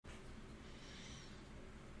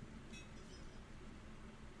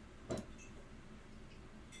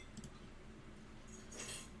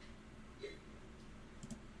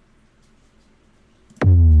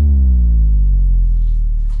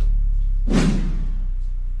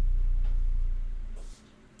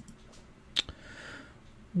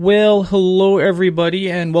Well, hello everybody,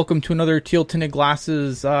 and welcome to another Teal Tinted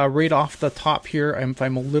Glasses. Right off the top here,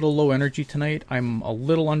 I'm a little low energy tonight. I'm a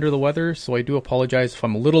little under the weather, so I do apologize if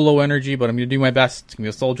I'm a little low energy, but I'm going to do my best. It's going to be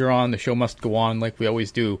a soldier on. The show must go on like we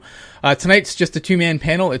always do. Tonight's just a two-man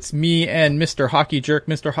panel. It's me and Mr. Hockey Jerk.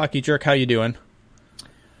 Mr. Hockey Jerk, how you doing?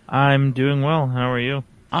 I'm doing well. How are you?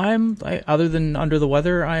 Other than under the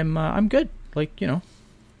weather, I'm good.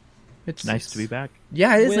 It's nice to be back.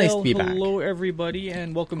 Yeah, it is nice to be back. Hello, everybody,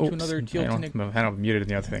 and welcome to another Teal Tinted. I have muted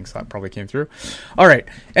the other thing, so that probably came through. All right.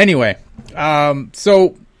 Anyway,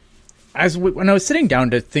 so when I was sitting down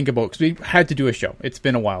to think about, because we had to do a show, it's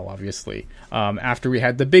been a while, obviously. After we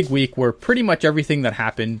had the big week where pretty much everything that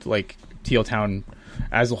happened, like Teal Town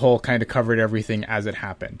as a whole, kind of covered everything as it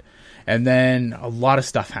happened, and then a lot of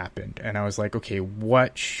stuff happened, and I was like, okay,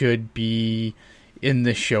 what should be in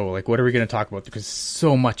this show? Like, what are we going to talk about? Because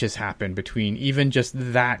so much has happened between even just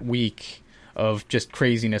that week of just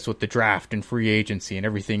craziness with the draft and free agency and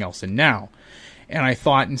everything else and now. And I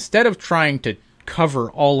thought, instead of trying to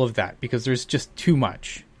cover all of that, because there's just too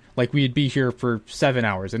much, like we'd be here for 7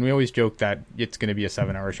 hours, and we always joke that it's going to be a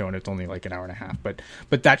 7-hour show and it's only like an hour and a half, but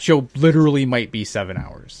that show literally might be 7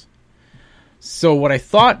 hours. So what I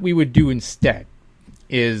thought we would do instead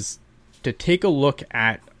is to take a look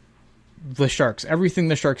at the Sharks, everything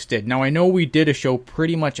the Sharks did. Now, I know we did a show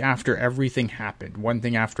pretty much after everything happened. One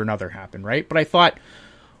thing after another happened, right? But I thought,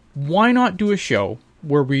 why not do a show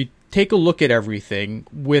where we take a look at everything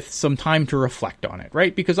with some time to reflect on it,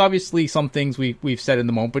 right? Because obviously some things we've said in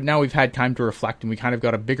the moment, but now we've had time to reflect, and we kind of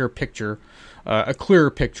got a bigger picture, a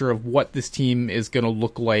clearer picture of what this team is going to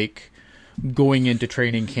look like going into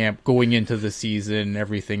training camp, going into the season,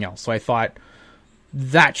 everything else. So I thought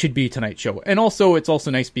that should be tonight's show. And also, it's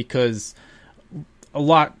also nice because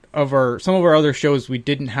some of our other shows, we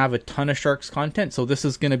didn't have a ton of Sharks content, so this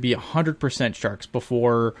is going to be 100% Sharks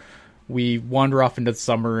before we wander off into the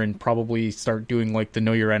summer and probably start doing like the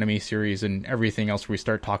Know Your Enemy series and everything else, where we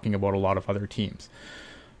start talking about a lot of other teams.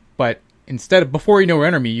 But instead of, before you know your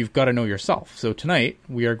enemy, you've got to know yourself. So tonight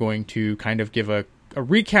we are going to kind of give a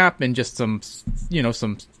recap and just some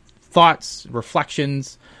thoughts,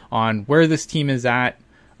 reflections on where this team is at,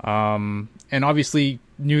 and obviously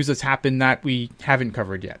news has happened that we haven't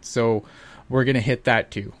covered yet, so we're going to hit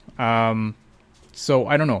that too. So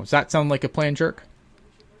I don't know, does that sound like a plan, Jerk?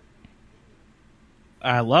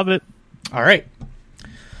 I love it. All right.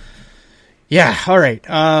 Yeah, all right.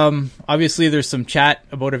 Obviously there's some chat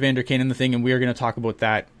about Evander Kane and the thing, and we are going to talk about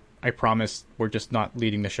that. I promise we're just not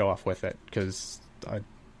leading the show off with it, because I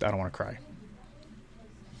don't want to cry.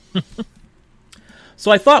 So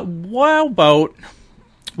I thought, how about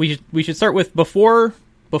we should start with before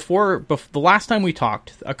the last time we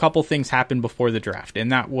talked, a couple things happened before the draft,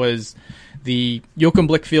 and that was the Joachim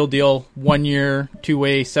Blichfeld deal, 1 year,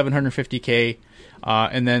 2-way, $750K,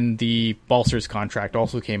 and then the Balcers contract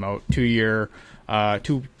also came out, 2 year,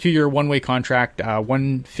 1-way contract,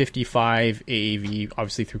 155 AAV,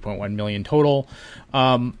 obviously 3.1 million total.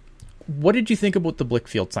 What did you think about the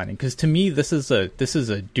Blichfeld signing? Because to me, this is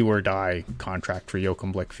a do or die contract for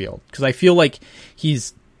Joachim Blichfeld, because I feel like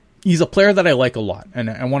he's a player that I like a lot, and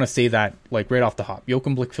I want to say that like right off the hop.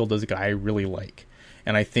 Joachim Blichfeld is a guy I really like,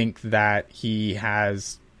 and I think that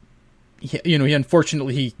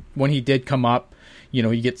unfortunately when he did come up,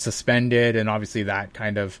 he gets suspended, and obviously that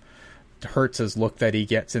kind of hurts his look that he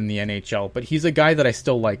gets in the NHL. But he's a guy that I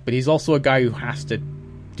still like, but he's also a guy who has to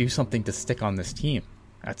do something to stick on this team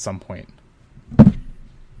at some point.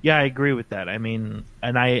 Yeah, I agree with that. I mean,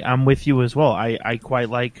 and I'm with you as well. I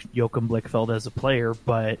quite like Joachim Blichfeld as a player,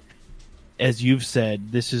 but as you've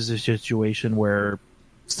said, this is a situation where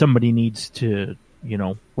somebody needs to,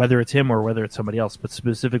 whether it's him or whether it's somebody else, but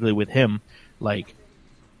specifically with him, like,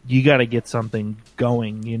 you got to get something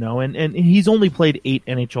going, and he's only played 8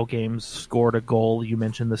 NHL games, scored a goal. You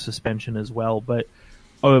mentioned the suspension as well, but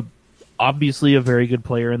obviously a very good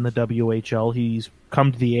player in the WHL. He's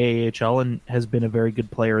come to the AHL and has been a very good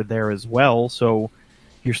player there as well. So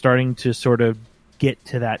you're starting to sort of get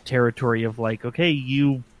to that territory of like, okay,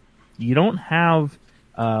 you don't have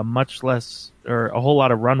much less or a whole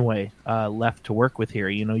lot of runway left to work with here.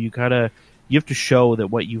 You have to show that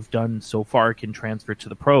what you've done so far can transfer to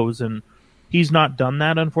the pros, and he's not done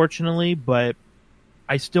that, unfortunately, but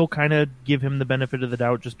I still kind of give him the benefit of the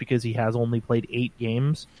doubt just because he has only played 8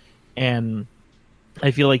 games. And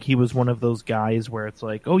I feel like he was one of those guys where it's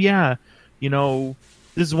like, oh yeah, this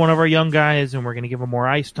is one of our young guys and we're going to give him more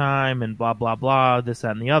ice time and blah, blah, blah, this,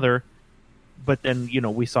 that, and the other. But then,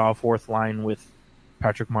 we saw a fourth line with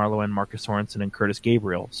Patrick Marleau and Marcus Sorensen and Curtis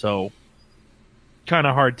Gabriel. So kind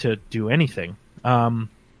of hard to do anything.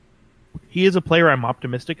 he is a player I'm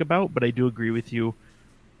optimistic about, but I do agree with you.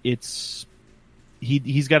 He's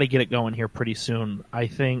got to get it going here pretty soon. I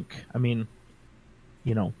think. I mean,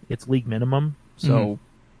 it's league minimum, so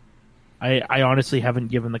I honestly haven't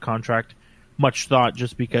given the contract much thought,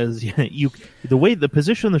 just because the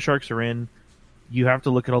position the Sharks are in, you have to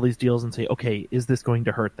look at all these deals and say, okay, is this going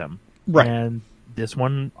to hurt them? Right. And this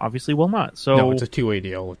one obviously will not. So no, it's a two-way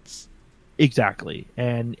deal. It's exactly,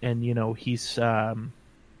 and he's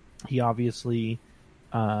he obviously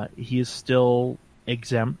he is still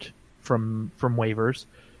exempt from waivers.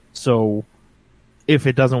 So if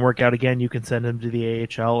it doesn't work out again, you can send him to the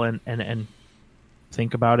AHL and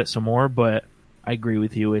think about it some more. But I agree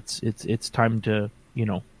with you. It's time to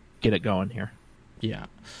get it going here. Yeah.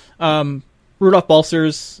 Rudolph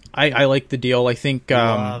Balcers, I like the deal. I think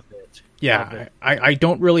Love it. Yeah, Love it. I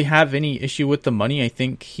don't really have any issue with the money. I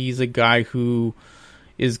think he's a guy who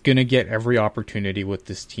is going to get every opportunity with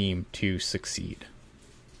this team to succeed.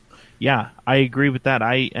 Yeah, I agree with that.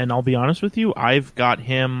 And I'll be honest with you, I've got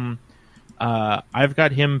him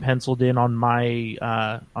penciled in on my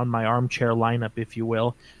armchair lineup, if you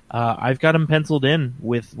will. I've got him penciled in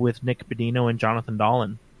with Nick Bodino and Jonathan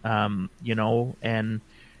Dahlen. And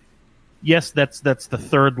yes, that's the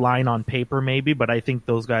third line on paper, maybe, but I think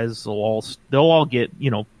those guys they'll all get.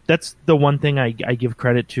 That's the one thing I give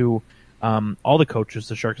credit to. All the coaches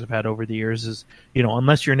the Sharks have had over the years is,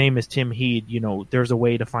 unless your name is Tim Heed, there's a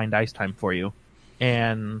way to find ice time for you,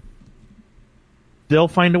 and they'll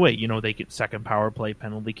find a way. They get second power play,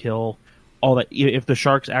 penalty kill, all that. If the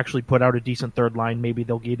Sharks actually put out a decent third line, maybe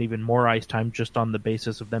they'll get even more ice time just on the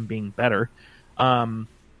basis of them being better.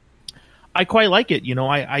 I quite like it.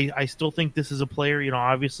 I still think this is a player,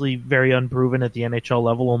 obviously very unproven at the NHL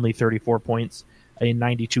level, only 34 points in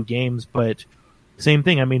 92 games, but same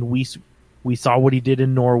thing. I mean, we saw what he did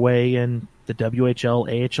in Norway and the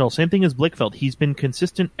WHL, AHL. Same thing as Blichfeld. He's been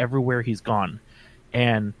consistent everywhere he's gone.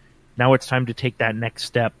 And now it's time to take that next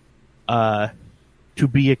step to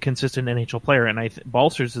be a consistent NHL player. And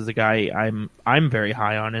Balcers is a guy I'm very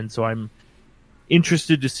high on, and so I'm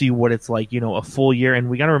interested to see what it's like, a full year. And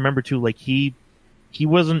we got to remember too, like he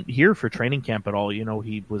wasn't here for training camp at all.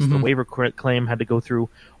 He was the waiver claim, had to go through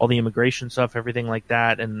all the immigration stuff, everything like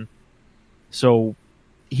that. And so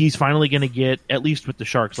he's finally going to get, at least with the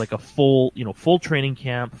Sharks, like a full training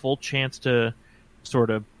camp, full chance to sort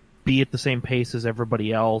of be at the same pace as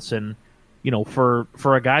everybody else. And, for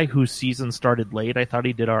a guy whose season started late, I thought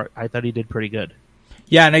he did pretty good.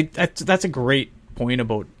 Yeah. And that's a great point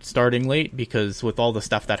about starting late, because with all the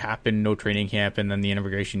stuff that happened, no training camp, and then the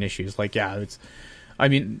immigration issues, obviously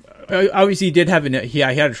he did have he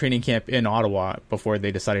had a training camp in Ottawa before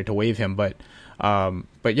they decided to waive him, but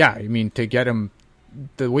yeah, to get him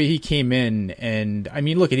the way he came in, and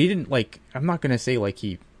look, he didn't I'm not going to say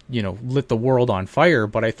he lit the world on fire,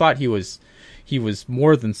 but I thought he was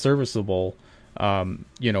more than serviceable,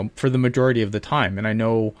 for the majority of the time. And I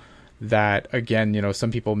know that, again, some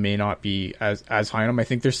people may not be as high on him. I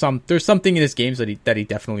think there's something in his games that he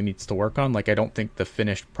definitely needs to work on. I don't think the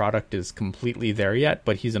finished product is completely there yet,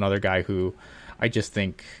 but he's another guy who I just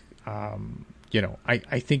think, I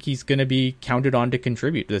think he's going to be counted on to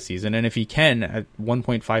contribute this season. And if he can at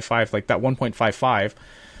 1.55, that 1.55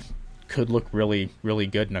 could look really, really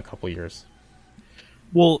good in a couple years.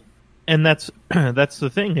 Well, and that's the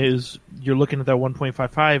thing, is you're looking at that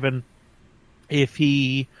 1.55, and if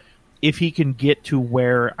he can get to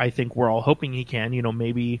where I think we're all hoping he can,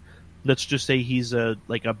 maybe let's just say he's a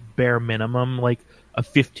bare minimum, a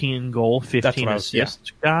 15 goal, 15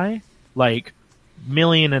 assist guy, $1.5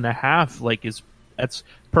 million, that's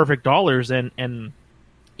perfect dollars. And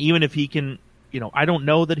even if he can, I don't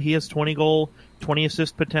know that he has 20 goal, 20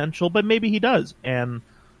 assist potential, but maybe he does. And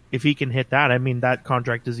if he can hit that, that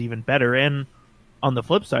contract is even better. And on the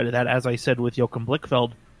flip side of that, as I said with Joachim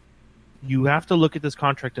Blichfeld, you have to look at this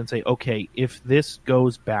contract and say, okay, if this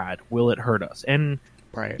goes bad, will it hurt us? And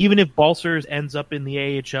right. Even if Balcers ends up in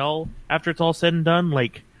the AHL after it's all said and done,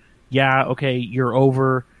 yeah, okay, you're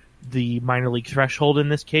over the minor league threshold in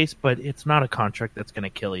this case, but it's not a contract that's going to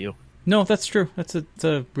kill you. No, that's true. That's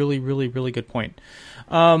a really, really, really good point.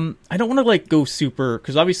 I don't want to go super,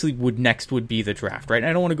 because obviously next would be the draft, right?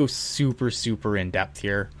 I don't want to go super, super in depth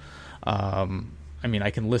here. I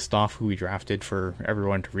can list off who we drafted for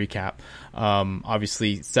everyone to recap.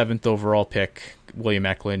 Obviously, 7th overall pick, William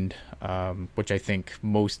Eklund, which I think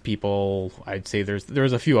most people, I'd say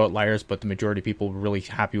there's a few outliers, but the majority of people were really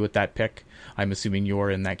happy with that pick. I'm assuming you're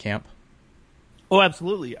in that camp. Oh,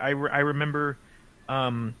 absolutely. I remember,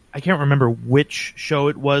 I can't remember which show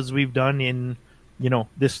it was we've done in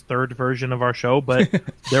this third version of our show, but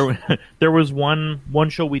there was one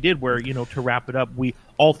show we did where, to wrap it up,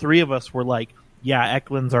 all three of us were like, yeah,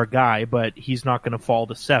 Eklund's our guy, but he's not going to fall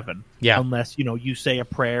to 7 unless, you say a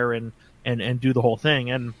prayer and do the whole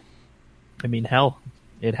thing. And I mean, hell,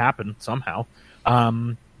 it happened somehow.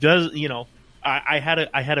 I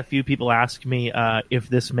had a few people ask me if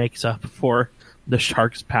this makes up for the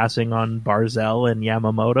Sharks passing on Barzal and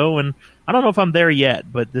Yamamoto, and I don't know if I'm there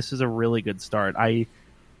yet, but this is a really good start. I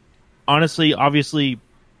honestly, obviously,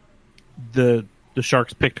 the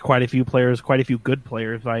Sharks picked quite a few good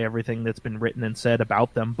players by everything that's been written and said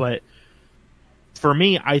about them, but for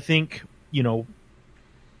me, I think,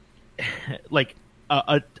 like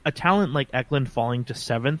a talent like Eklund falling to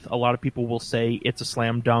 7th, a lot of people will say it's a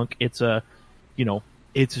slam dunk, it's a,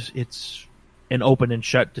 it's an open and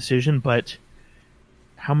shut decision, but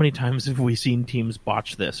how many times have we seen teams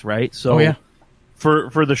botch this, right? So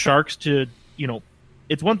for the Sharks to,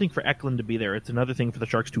 it's one thing for Eklund to be there. It's another thing for the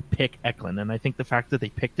Sharks to pick Eklund. And I think the fact that they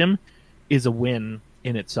picked him is a win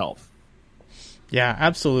in itself. Yeah,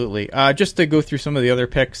 absolutely. Just to go through some of the other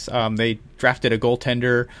picks, they drafted a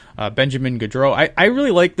goaltender, Benjamin Gaudreau. I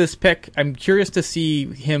really like this pick. I'm curious to see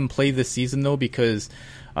him play this season, though, because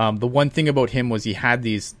the one thing about him was he had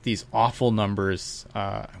these awful numbers.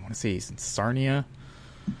 I want to say he's in Sarnia.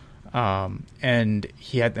 And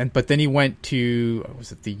but then he went to,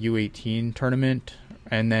 was it the U18 tournament,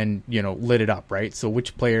 and then lit it up, right? So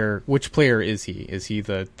which player is he? Is he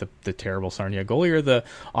the terrible Sarnia goalie or the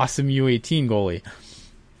awesome U18 goalie?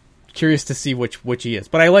 Curious to see which he is.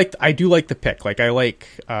 But I do like the pick. Like, I like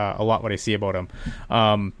a lot what I see about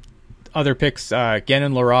him. Other picks: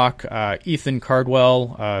 Gannon Larocque, Ethan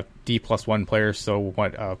Cardwell, D+1 player, so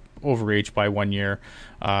overaged by 1 year.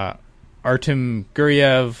 Artem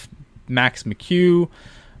Guriev, Max McHugh,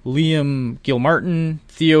 Liam Gilmartin,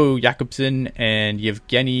 Theo Jakobsen, and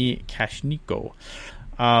Yevgeny Kashniko.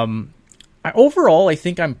 Overall, I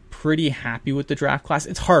think I'm pretty happy with the draft class.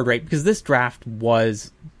 It's hard, right? Because this draft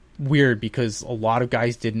was weird because a lot of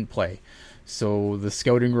guys didn't play. So the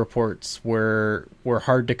scouting reports were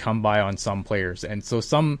hard to come by on some players. And so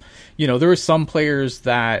there were some players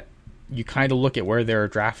that you kind of look at where they're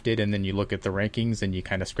drafted and then you look at the rankings and you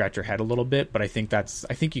kind of scratch your head a little bit. But I think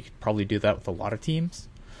you could probably do that with a lot of teams.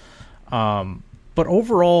 But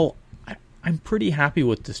overall, I'm pretty happy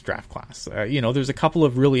with this draft class. There's a couple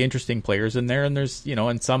of really interesting players in there, and there's,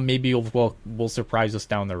 and some maybe will surprise us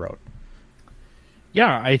down the road.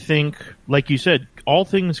 Yeah, I think, like you said, all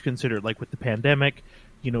things considered, like with the pandemic,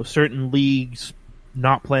 certain leagues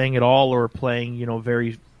not playing at all or playing,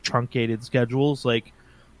 very truncated schedules, like,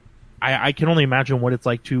 I can only imagine what it's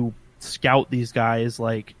like to scout these guys,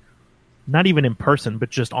 like, not even in person, but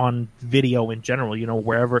just on video in general,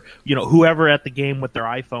 wherever, whoever at the game with their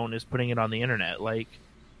iPhone is putting it on the internet. Like,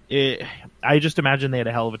 I just imagine they had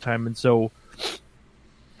a hell of a time. And so,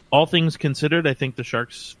 all things considered, I think the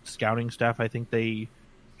Sharks scouting staff, I think they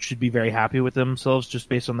should be very happy with themselves just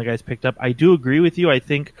based on the guys picked up. I do agree with you. I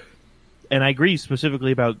think, and I agree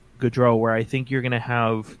specifically about Gaudreau, where I think you're going to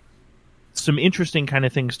have some interesting kind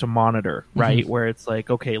of things to monitor, right? Mm-hmm. Where it's like,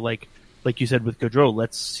 okay, like you said with Gaudreau,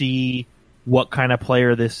 let's see what kind of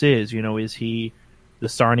player this is. Is he the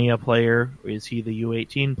Sarnia player? Or is he the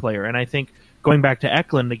U18 player? And I think going back to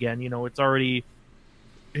Eklund again, it's already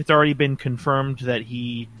been confirmed that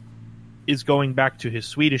he is going back to his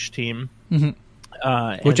Swedish team.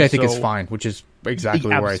 Mm-hmm. Which I think is fine, which is exactly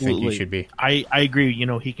where I think he should be. I agree.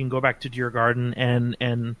 He can go back to Djurgården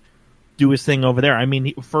and do his thing over there. I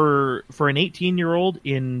mean, for an 18-year-old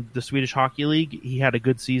in the Swedish Hockey League, he had a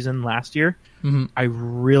good season last year. Mm-hmm. I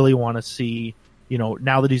really want to see,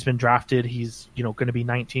 now that he's been drafted, he's, going to be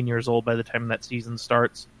 19 years old by the time that season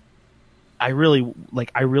starts. I really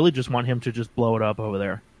just want him to just blow it up over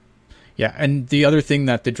there. Yeah, and the other thing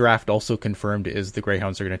that the draft also confirmed is the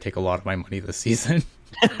Greyhounds are going to take a lot of my money this season.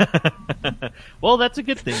 Well, that's a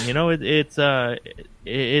good thing.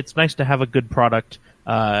 It's nice to have a good product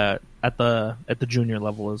at the junior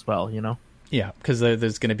level as well. Yeah, because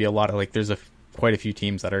there's going to be a lot of there's quite a few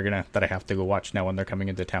teams that I have to go watch now when they're coming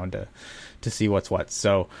into town to see what's what.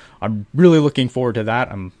 So I'm really looking forward to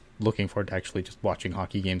that. I'm looking forward to actually just watching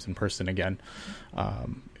hockey games in person again.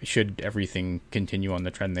 Should everything continue on the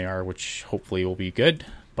trend they are, which hopefully will be good.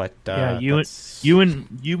 But you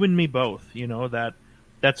and me both.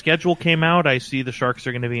 That schedule came out. I see the Sharks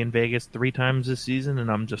are going to be in Vegas 3 times this season,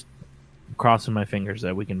 and I'm just crossing my fingers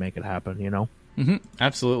that we can make it happen. Mm-hmm,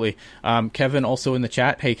 absolutely. Kevin also in the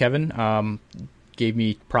chat. Hey, Kevin, gave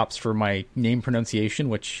me props for my name pronunciation,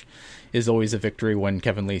 which is always a victory when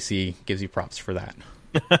Kevin Lacey gives you props for that.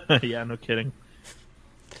 Yeah, no kidding.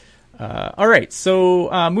 All right, so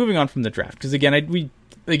moving on from the draft, because again,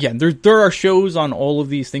 there are shows on all of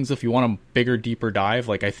these things if you want a bigger, deeper dive.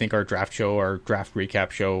 Like, I think our draft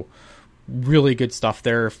recap show, really good stuff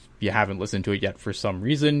there. If you haven't listened to it yet for some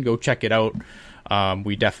reason, go check it out.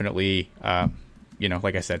 We definitely,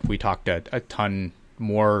 like I said, we talked a ton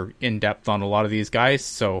more in depth on a lot of these guys,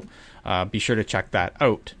 so be sure to check that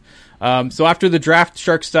out. So after the draft,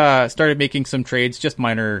 Sharks started making some trades, just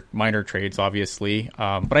minor trades, obviously.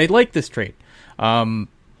 But I like this trade.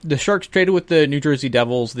 The Sharks traded with the New Jersey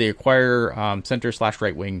Devils. They acquire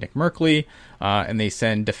center/right wing Nick Merkley, and they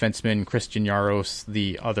send defenseman Christian Jaros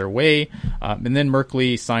the other way. And then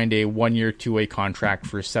Merkley signed a 1-year, 2-way contract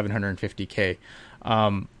for $750K.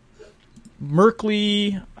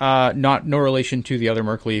 Merkley, no relation to the other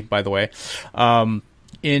Merkley, by the way.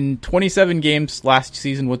 In 27 games last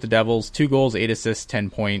season with the Devils, 2 goals, 8 assists,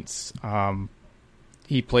 10 points.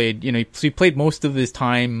 He played, he played most of his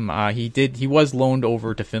time. He was loaned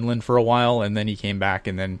over to Finland for a while, and then he came back,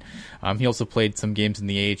 and then he also played some games in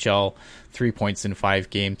the AHL, 3 points in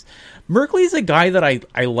 5 games. Merkley's a guy that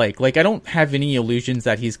I like. Like, I don't have any illusions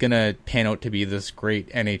that he's going to pan out to be this great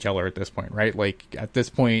NHLer at this point, right? Like, at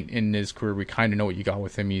this point in his career, we kind of know what you got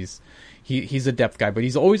with him. He's a depth guy, but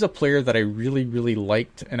he's always a player that I really, really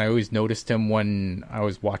liked, and I always noticed him when I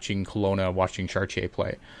was watching Kelowna, watching Chartier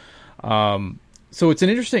play. So it's an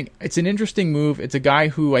interesting move. It's a guy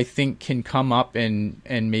who I think can come up and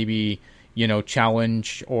maybe,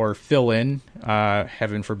 challenge or fill in,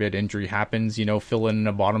 heaven forbid injury happens, fill in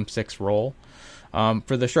a bottom 6 role,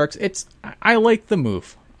 for the Sharks. I like the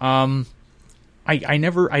move. I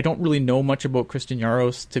don't really know much about Christian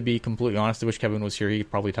Jaros, to be completely honest. I wish Kevin was here. He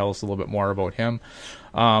could probably tell us a little bit more about him.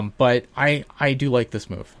 But I do like this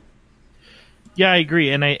move. Yeah, I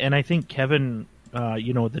agree. And I think Kevin,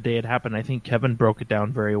 the day it happened, I think Kevin broke it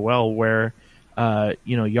down very well, where,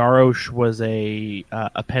 Jaros was a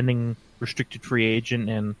pending restricted free agent,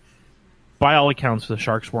 and by all accounts, the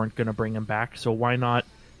Sharks weren't going to bring him back. So why not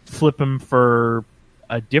flip him for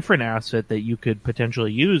a different asset that you could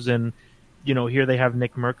potentially use? And, here they have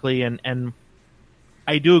Nick Merkley, and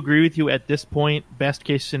I do agree with you at this point. Best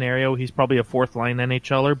case scenario, he's probably a 4th line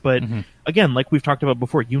NHLer, but again, like we've talked about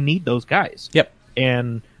before, you need those guys. Yep.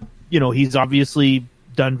 And, he's obviously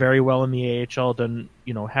done very well in the AHL,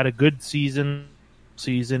 had a good season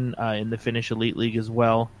in the Finnish Elite League as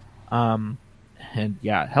well. And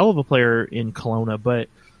yeah, hell of a player in Kelowna, but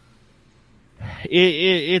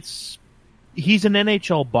he's an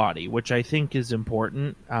NHL body, which I think is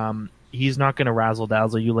important. He's not going to razzle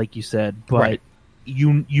dazzle you, like you said, but right.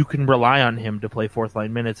 You can rely on him to play 4th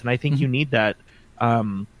line minutes, and I think you need that,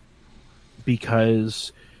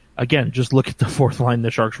 because again, just look at the 4th line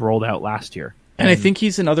the Sharks rolled out last year. And I think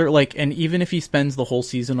he's another, and even if he spends the whole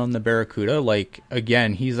season on the Barracuda,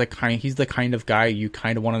 again, he's the kind of guy you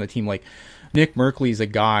kind of want on the team. Like, Nick Merkley's a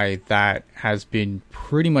guy that has been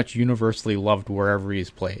pretty much universally loved wherever he's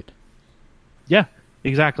played. Yeah,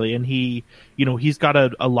 exactly. And he's got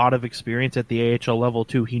a lot of experience at the AHL level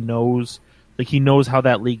too. He knows how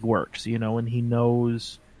that league works, and he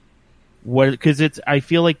knows because I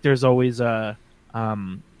feel like there's always a,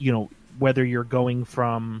 whether you're going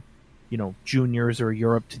from, juniors or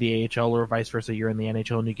Europe to the AHL or vice versa, you're in the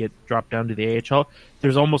NHL and you get dropped down to the AHL,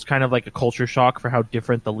 there's almost kind of like a culture shock for how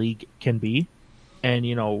different the league can be. And,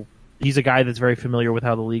 he's a guy that's very familiar with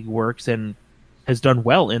how the league works and has done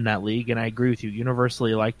well in that league. And I agree with you,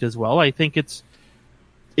 universally liked as well. I think it's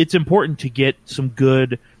important to get some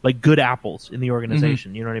good apples in the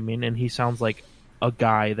organization. You know what I mean? And he sounds like a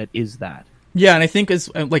guy that is that. Yeah. And I think as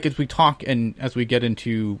we talk and as we get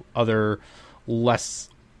into other less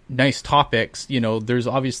nice topics, there's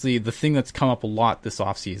obviously the thing that's come up a lot this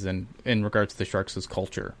offseason in regards to the Sharks is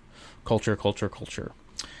culture.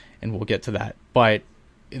 And we'll get to that. But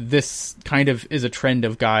this kind of is a trend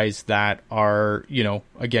of guys that are,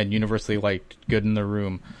 again, universally liked, good in the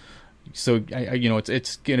room. So,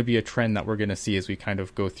 it's going to be a trend that we're going to see as we kind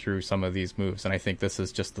of go through some of these moves. And I think this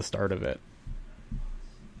is just the start of it.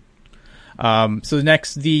 So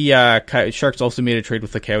next, the Sharks also made a trade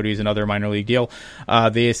with the Coyotes, another minor league deal.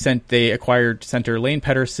 They acquired center Lane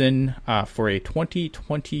Pedersen for a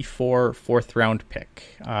 2024 4th round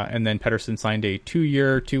pick, and then Pedersen signed a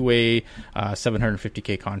 2-year, 2-way,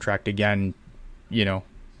 $750K contract. Again,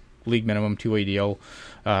 league minimum 2-way deal.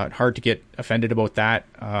 Hard to get offended about that.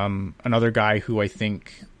 Another guy who I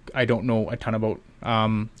don't know a ton about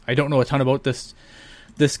this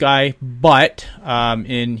this guy, but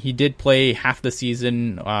he did play half the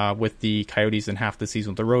season with the Coyotes and half the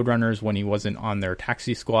season with the Roadrunners when he wasn't on their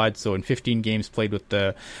taxi squad. So in 15 games played with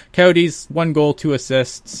the Coyotes, 1 goal, 2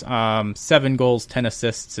 assists, 7 goals, 10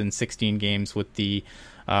 assists in 16 games with the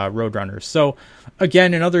Roadrunners. So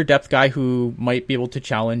again, another depth guy who might be able to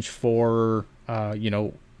challenge for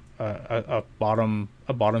a bottom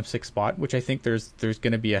 6 spot, which I think there's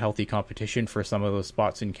going to be a healthy competition for some of those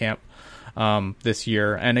spots in camp this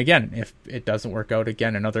year. And again, if it doesn't work out,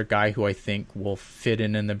 again, another guy who I think will fit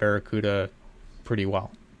in the Barracuda pretty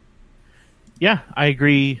well. Yeah, I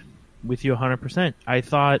agree with you 100%. I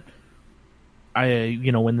thought,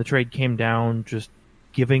 when the trade came down, just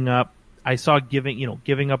giving up a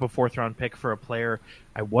 4th round pick for a player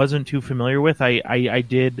I wasn't too familiar with. I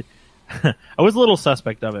did. I was a little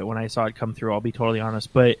suspect of it when I saw it come through, I'll be totally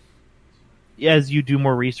honest. But as you do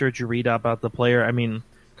more research, you read about the player. I mean,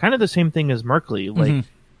 kind of the same thing as Merkley. Like,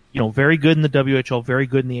 very good in the WHL, very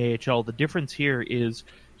good in the AHL. The difference here is,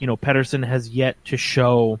 Pettersson has yet to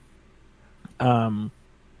show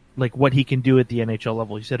what he can do at the NHL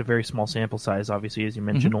level. He's had a very small sample size, obviously, as you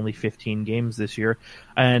mentioned, only 15 games this year.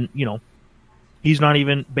 And, he's not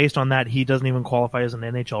even, based on that, he doesn't even qualify as an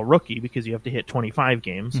NHL rookie because you have to hit 25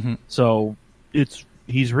 games. So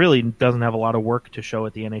he's really doesn't have a lot of work to show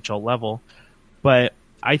at the NHL level. But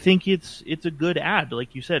I think it's a good add.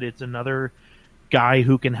 Like you said, it's another guy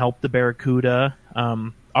who can help the Barracuda,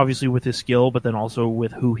 obviously with his skill, but then also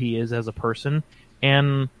with who he is as a person.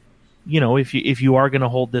 And, if you are going to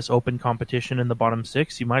hold this open competition in the bottom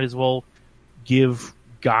 6, you might as well give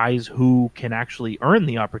guys who can actually earn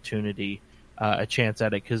the opportunity a chance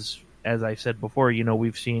at it, because as I said before,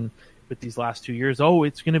 we've seen with these last 2 years,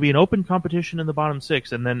 it's going to be an open competition in the bottom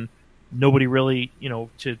 6, and then nobody really,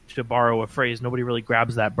 to borrow a phrase, nobody really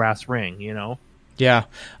grabs that brass ring, Yeah.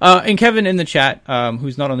 And Kevin in the chat,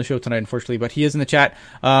 who's not on the show tonight, unfortunately, but he is in the chat,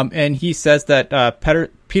 and he says that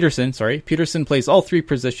Peterson plays all 3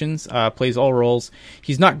 positions, plays all roles.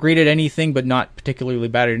 He's not great at anything, but not particularly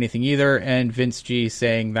bad at anything either. And Vince G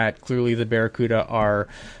saying that clearly the Barracuda are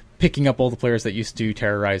picking up all the players that used to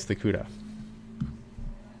terrorize the CUDA.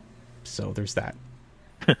 So there's that.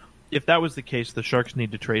 If that was the case, the Sharks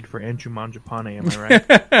need to trade for Andrew Mangiapane, am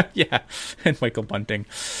I right? Yeah, and Michael Bunting.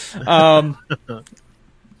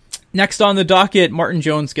 Next on the docket, Martin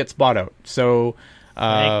Jones gets bought out. So,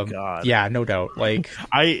 thank God. Yeah, no doubt.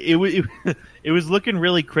 It was looking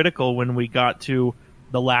really critical when we got to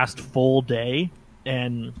the last full day,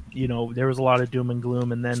 and there was a lot of doom and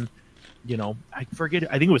gloom, and then. I forget.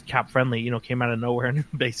 I think it was Cap Friendly. Came out of nowhere and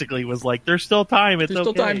basically was like, "There's still time. There's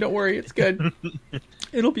still time. Don't worry. It's good.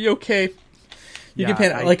 It'll be okay."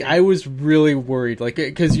 I was really worried,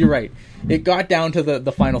 because you're right. It got down to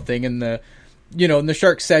the final thing, and and the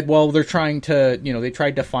Sharks said, "Well, they're trying to, they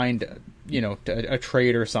tried to find, a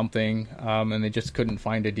trade or something, and they just couldn't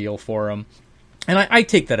find a deal for him." And I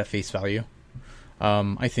take that at face value.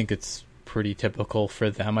 I think it's pretty typical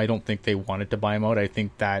for them. I don't think they wanted to buy him out. I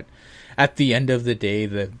think that at the end of the day,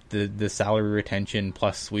 the salary retention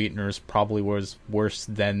plus sweeteners probably was worse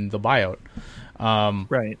than the buyout.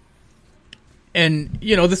 Right. And,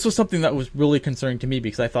 this was something that was really concerning to me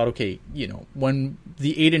because I thought, okay, when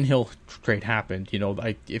the Adin Hill trade happened,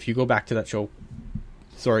 if you go back to that show,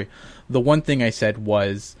 the one thing I said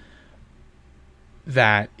was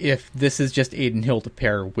that if this is just Adin Hill to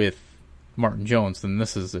pair with Martin Jones, then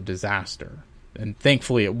this is a disaster. And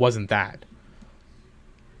thankfully it wasn't that.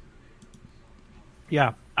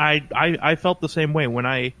 Yeah, I felt the same way when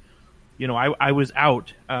I was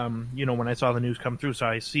out, when I saw the news come through. So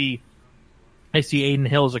I see Adin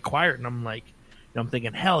Hill is acquired, and I'm like, I'm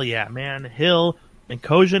thinking, hell yeah, man, Hill and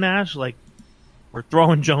Kozhinash, we're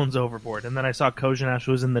throwing Jones overboard. And then I saw Kozhinash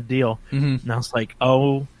was in the deal, and I was like,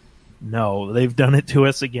 oh no, they've done it to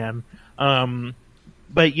us again.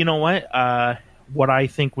 But you know what? What I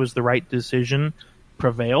think was the right decision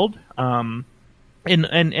prevailed. And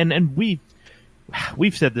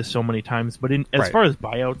we've said this so many times, but as far as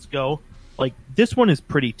buyouts go, this one is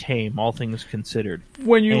pretty tame, all things considered.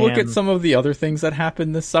 When you look at some of the other things that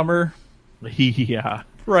happened this summer, yeah,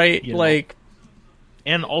 right,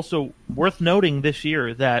 and also worth noting this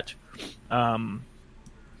year that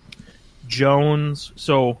Jones.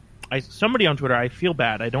 So somebody on Twitter, I feel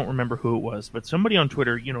bad, I don't remember who it was, but somebody on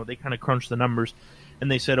Twitter, they kind of crunched the numbers,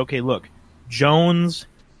 and they said, okay, look, Jones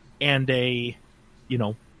and a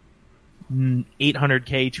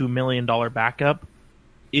 $800K to $1 million backup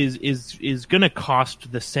is going to cost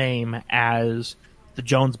the same as the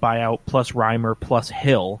Jones buyout plus Reimer plus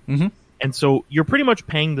Hill. And so you're pretty much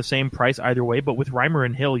paying the same price either way, but with Reimer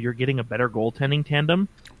and Hill, you're getting a better goaltending tandem.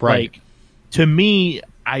 Right. To me,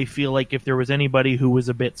 I feel like if there was anybody who was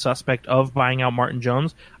a bit suspect of buying out Martin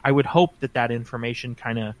Jones, I would hope that information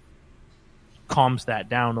kind of calms that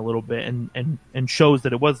down a little bit and shows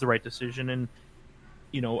that it was the right decision. And,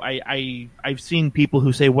 you know, I've seen people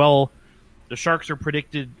who say, well, the Sharks are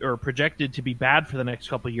projected to be bad for the next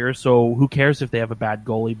couple of years, so who cares if they have a bad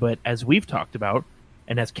goalie? But as we've talked about,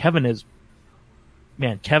 and as Kevin has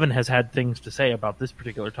had things to say about this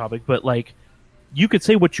particular topic, but like, you could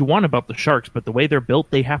say what you want about the Sharks, but the way they're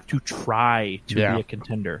built, they have to try to be a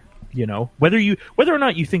contender. You know, whether or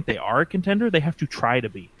not you think they are a contender, they have to try to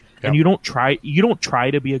be. Yep. And you don't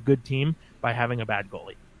try to be a good team by having a bad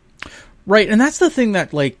goalie. Right, and that's the thing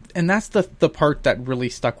that, like, and that's the part that really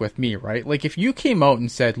stuck with me, right? Like, if you came out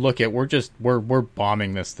and said, look, we're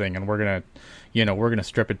bombing this thing and we're gonna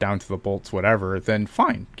strip it down to the bolts, whatever, then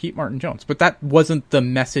fine, keep Martin Jones. But that wasn't the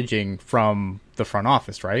messaging from the front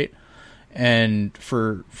office, right? And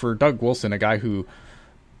for Doug Wilson, a guy who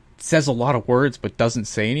says a lot of words but doesn't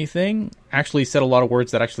say anything, actually said a lot of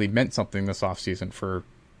words that actually meant something this offseason,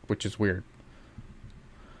 which is weird.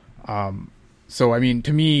 So, I mean,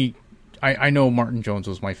 to me, I know Martin Jones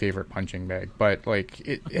was my favorite punching bag, but like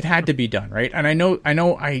it had to be done, right? And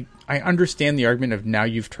I understand the argument of now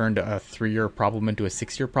you've turned a 3-year problem into a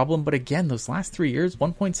 6-year problem, but again, those last 3 years,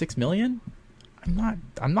 $1.6 million,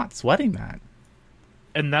 I'm not sweating that.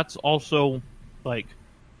 And that's also like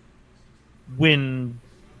when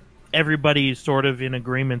everybody's sort of in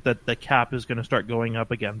agreement that the cap is going to start going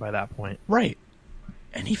up again by that point. Right.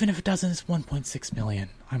 And even if it doesn't, it's $1.6 million.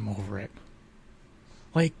 I'm over it.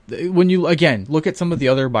 Like, when you, again, look at some of the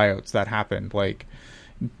other buyouts that happened, like,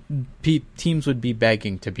 teams would be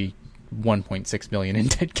begging to be $1.6 million in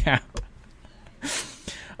dead cap.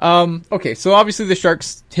 Okay, so obviously the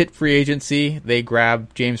Sharks hit free agency. They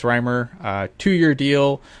grabbed James Reimer, 2-year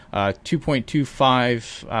deal,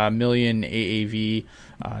 $2.25 million AAV.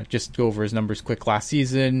 Just to go over his numbers quick last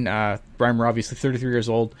season. Reimer, obviously 33 years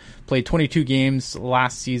old, played 22 games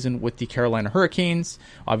last season with the Carolina Hurricanes.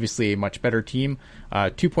 Obviously a much better team.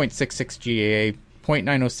 2.66 GAA,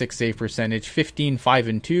 .906 save percentage,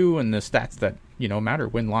 15-5-2, and the stats that matter: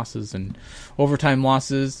 win losses and overtime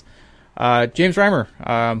losses. James Reimer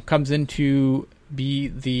comes in to be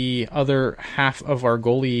the other half of our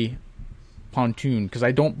goalie pontoon, because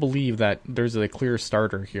I don't believe that there's a clear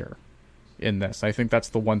starter here in this. I think that's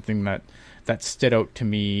the one thing that stood out to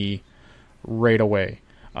me right away.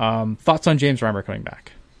 Thoughts on James Reimer coming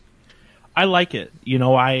back? I like it.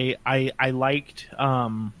 I liked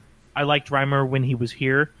Reimer when he was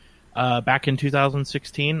here back in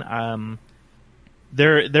 2016.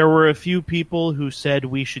 There were a few people who said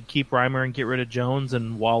we should keep Reimer and get rid of Jones,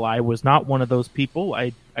 and while I was not one of those people,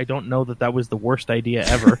 I don't know that was the worst idea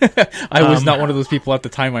ever. I was not one of those people at the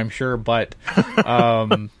time, I'm sure, but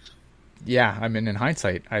yeah, I mean, in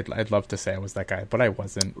hindsight, I'd love to say I was that guy, but I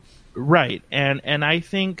wasn't. Right, and I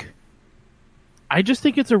just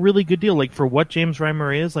think it's a really good deal. Like, for what James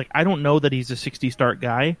Reimer is, like, I don't know that he's a 60-start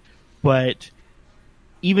guy, but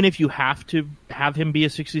even if you have to have him be a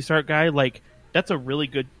 60-start guy, like, that's a really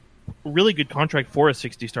good contract for a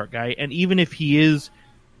 60-start guy. And even if he is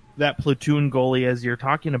that platoon goalie, as you're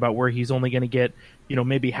talking about, where he's only going to get,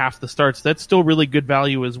 maybe half the starts, that's still really good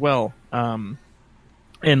value as well.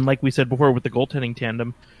 And like we said before with the goaltending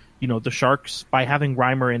tandem, the Sharks, by having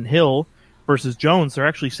Reimer and Hill versus Jones, they're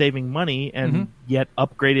actually saving money and yet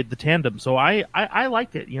upgraded the tandem. So I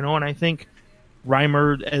liked it, and I think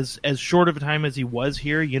Reimer, as short of a time as he was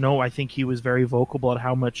here, I think he was very vocal about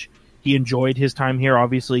how much he enjoyed his time here.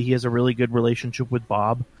 Obviously, he has a really good relationship with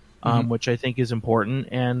Bob, which I think is important.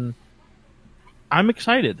 And I'm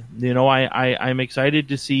excited. I'm excited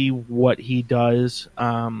to see what he does.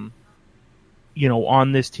 On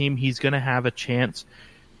this team, he's going to have a chance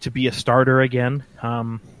to be a starter again.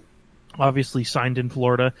 Obviously signed in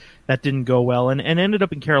Florida. That didn't go well, and ended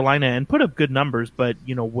up in Carolina and put up good numbers, but,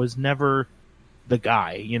 was never the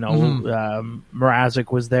guy.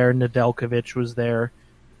 Mrazek was there. Nedeljkovic was there.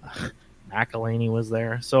 McElhaney was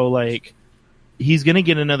there. So, like, he's going to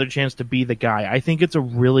get another chance to be the guy. I think it's a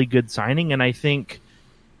really good signing, and I think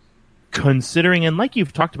considering, and like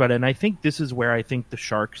you've talked about it, and I think this is where I think the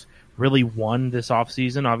Sharks really won this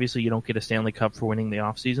offseason. Obviously, you don't get a Stanley Cup for winning the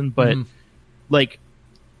offseason, but like,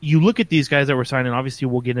 you look at these guys that were signing, obviously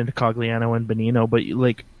we'll get into Cogliano and Bonino, but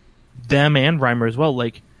like them and Reimer as well,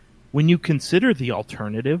 like, when you consider the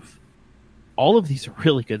alternative, all of these are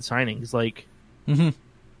really good signings. Like, I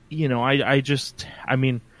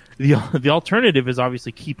mean, the alternative is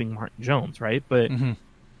obviously keeping Martin Jones, right? But,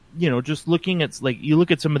 just looking at, like, you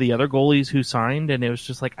look at some of the other goalies who signed, and it was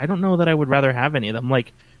just like, I don't know that I would rather have any of them.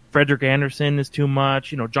 Like, Frederik Andersen is too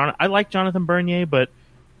much. I like Jonathan Bernier, but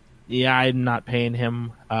Yeah, I'm not paying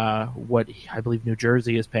him what I believe New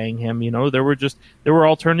Jersey is paying him. You know, there were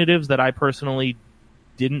alternatives that I personally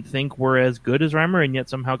didn't think were as good as Reimer, and yet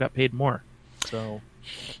somehow got paid more. So,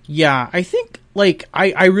 yeah, I think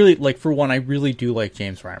I really for one, I really do like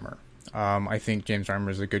James Reimer. I think James Reimer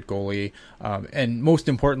is a good goalie, and most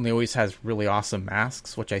importantly, always has really awesome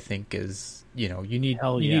masks, which I think is you need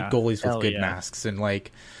goalies with good masks, and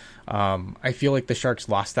I feel like the Sharks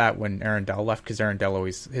lost that when Aaron Dell left, because Aaron Dell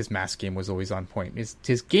his mask game was always on point.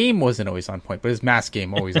 His game wasn't always on point, but his mask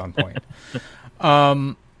game always on point.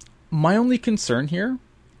 My only concern here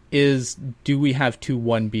is, do we have two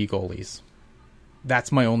 1B goalies?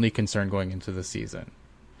 That's my only concern going into the season,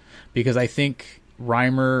 because I think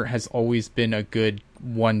Reimer has always been a good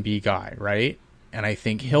 1B guy, right? And I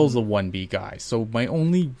think Hill's a 1B guy. So my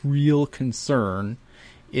only real concern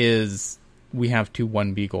is we have two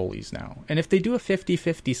 1B goalies now. And if they do a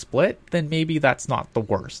 50-50 split, then maybe that's not the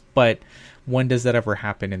worst. But when does that ever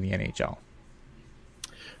happen in the NHL?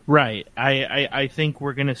 Right. I think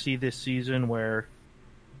we're going to see this season where,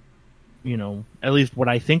 at least what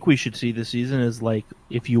I think we should see this season is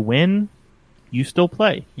if you win, you still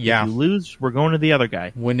play. Yeah. If you lose, we're going to the other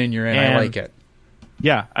guy. Winning, you're in. I like it.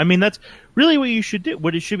 Yeah. I mean, that's really what you should do.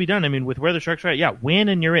 What it should be done. I mean, with where the Sharks are at, yeah, win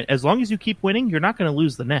and you're in. As long as you keep winning, you're not going to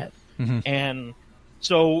lose the net. Mm-hmm. And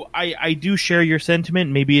so I do share your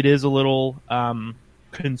sentiment. Maybe it is a little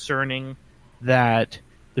concerning that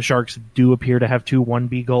the Sharks do appear to have two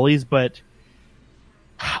 1B goalies, but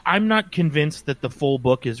I'm not convinced that the full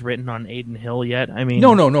book is written on Adin Hill yet. I mean,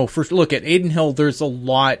 no. Look at Adin Hill. There's a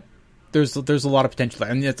lot of potential,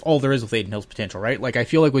 and that's all there is with Adin Hill's potential, right? I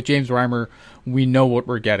feel like with James Reimer, we know what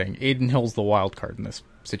we're getting. Adin Hill's the wild card in this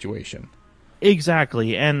situation.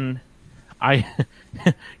 Exactly, and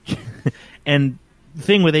and the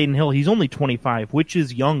thing with Adin Hill, he's only 25, which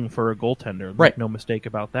is young for a goaltender. Right. No mistake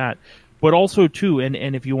about that. But also, too, and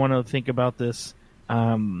if you want to think about this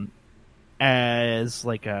as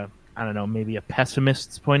maybe a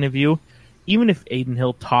pessimist's point of view, even if Adin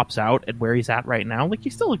Hill tops out at where he's at right now,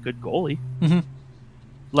 he's still a good goalie. Mm-hmm.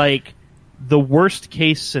 The worst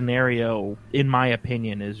case scenario, in my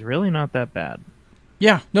opinion, is really not that bad.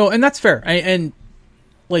 Yeah, no, and that's fair.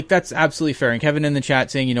 That's absolutely fair. And Kevin in the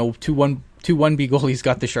chat saying, two 1B goalies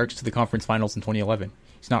got the Sharks to the conference finals in 2011.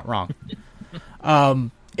 He's not wrong.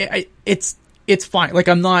 It's fine.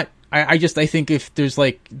 I think if there's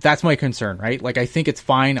that's my concern, right? I think it's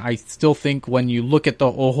fine. I still think when you look at the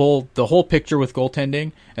whole picture with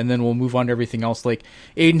goaltending, and then we'll move on to everything else.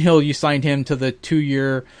 Adin Hill, you signed him to the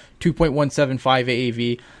 2-year, $2.175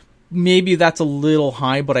 AAV. Maybe that's a little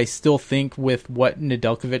high, but I still think with what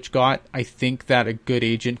Nedeljkovic got, I think that a good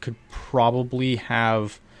agent could probably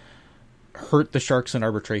have hurt the Sharks in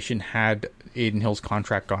arbitration had Adin Hill's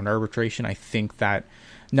contract gone to arbitration. I think that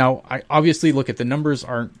now, I obviously look at the numbers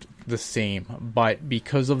aren't the same, but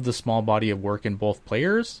because of the small body of work in both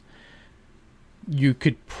players, you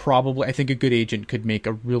could probably, I think a good agent could make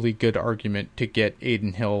a really good argument to get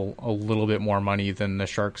Adin Hill a little bit more money than the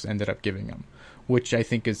Sharks ended up giving him, which I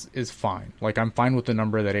think is fine. I'm fine with the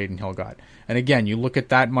number that Adin Hill got. And again, you look at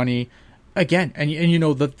that money again, and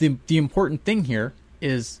the important thing here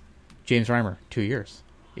is James Reimer, 2 years.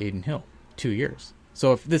 Adin Hill, 2 years.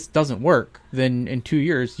 So if this doesn't work, then in 2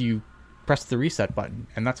 years you press the reset button,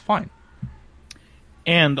 and that's fine.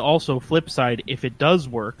 And also, flip side, if it does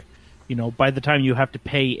work, by the time you have to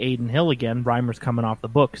pay Adin Hill again, Reimer's coming off the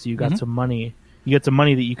books. So you got some money. You get some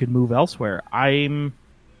money that you could move elsewhere. I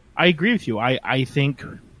agree with you. I think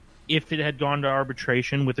if it had gone to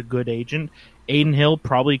arbitration with a good agent, Adin Hill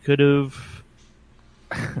probably could have.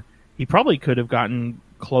 He probably could have gotten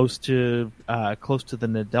close to the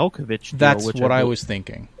Nedeljkovic deal. That's what I was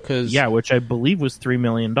thinking. Which I believe was $3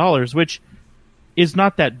 million, which is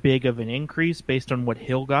not that big of an increase based on what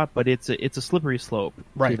Hill got, but it's a slippery slope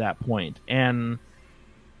to that point. And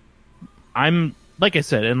I'm, like I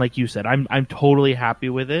said, and like you said, I'm totally happy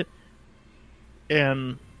with it.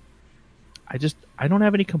 And I don't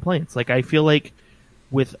have any complaints. I feel like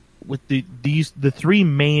with the three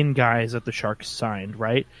main guys that the Sharks signed,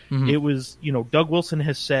 right? Mm-hmm. It was, Doug Wilson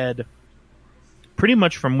has said pretty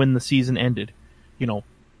much from when the season ended,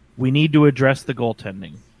 we need to address the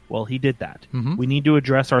goaltending. Well, he did that. Mm-hmm. We need to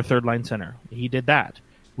address our third line center. He did that.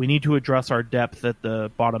 We need to address our depth at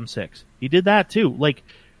the bottom six. He did that too.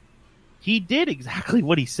 He did exactly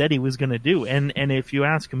what he said he was going to do. And if you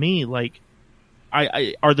ask me,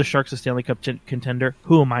 are the Sharks a Stanley Cup contender?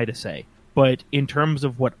 Who am I to say? But in terms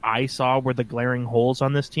of what I saw were the glaring holes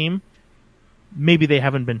on this team, maybe they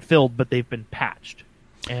haven't been filled, but they've been patched.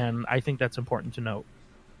 And I think that's important to note.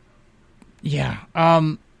 Yeah.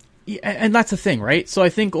 and that's the thing, right? So I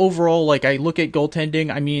think overall, like, I look at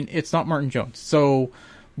goaltending, I mean, it's not Martin Jones. So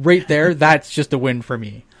right there, that's just a win for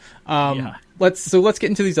me. Let's get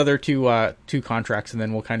into these other two contracts, and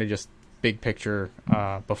then we'll kind of just big picture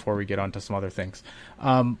before we get on to some other things.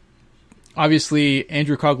 Obviously,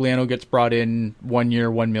 Andrew Cogliano gets brought in 1 year,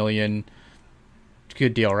 $1 million.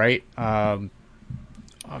 Good deal, right?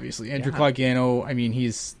 Obviously, Andrew Cogliano, I mean,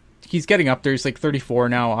 he's getting up there. He's like 34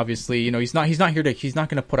 now. Obviously, he's not going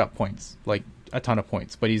to put up points, like a ton of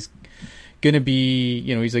points, but he's going to be,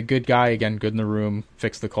 he's a good guy, again, good in the room,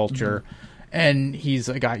 fix the culture. And he's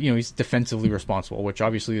a guy, he's defensively responsible, which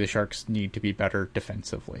obviously the Sharks need to be better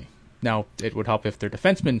defensively. Now, it would help if their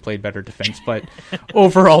defensemen played better defense, but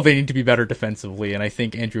overall they need to be better defensively. And I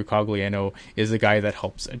think Andrew Cogliano is a guy that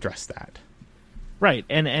helps address that. Right,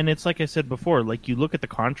 and it's like I said before, like, you look at the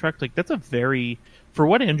contract, like, that's a very, for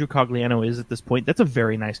what Andrew Cogliano is at this point, that's a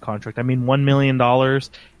very nice contract. I mean, $1 million,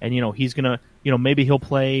 and, he's going to, maybe he'll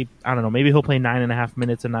play, I don't know, maybe he'll play 9.5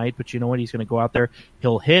 minutes a night, but you know what, he's going to go out there,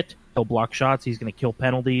 he'll hit, he'll block shots, he's going to kill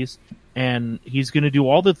penalties, and he's going to do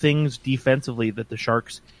all the things defensively that the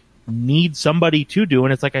Sharks need somebody to do,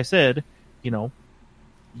 and it's like I said, you'll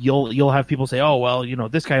have people say, oh, well,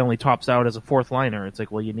 this guy only tops out as a fourth liner. It's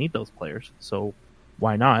like, well, you need those players, so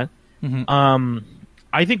why not?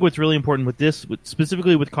 I think what's really important with this,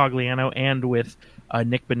 specifically with Cogliano and with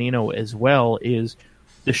Nick Bonino as well, is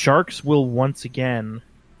the Sharks will once again.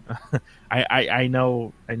 I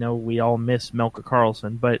know we all miss Melker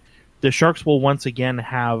Karlsson, but the Sharks will once again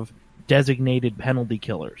have designated penalty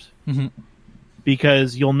killers.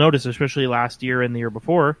 Because you'll notice, especially last year and the year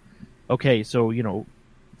before, okay, so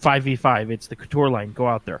 5v5, it's the Couture line, go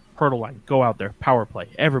out there. Hurdle line, go out there. Power play,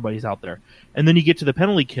 everybody's out there. And then you get to the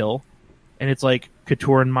penalty kill, and it's like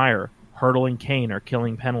Couture and Meyer, Hurdle and Kane are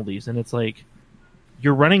killing penalties. And it's like,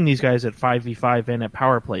 you're running these guys at 5v5 and at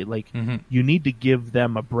power play. Like, you need to give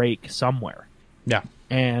them a break somewhere. Yeah.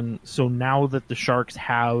 And so now that the Sharks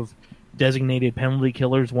have designated penalty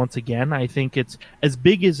killers once again, I think it's as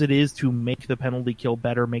big as it is to make the penalty kill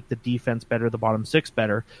better, make the defense better, the bottom six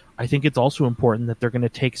better. I think it's also important that they're going to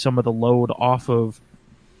take some of the load off of,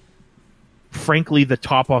 frankly, the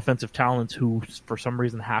top offensive talents who for some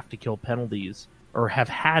reason have to kill penalties or have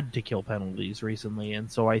had to kill penalties recently.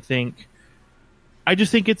 And so I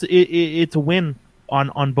just think it's a win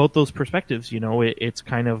on both those perspectives. It's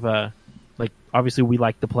kind of like, obviously we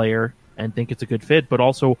like the player and think it's a good fit, but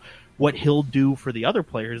also what he'll do for the other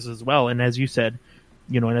players as well. And as you said,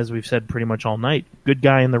 and as we've said pretty much all night, good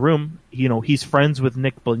guy in the room. He's friends with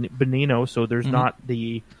Nick Bonino, so there's not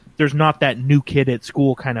that new kid at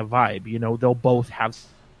school kind of vibe. They'll both have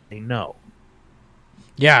they know.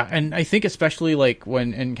 Yeah, and I think especially like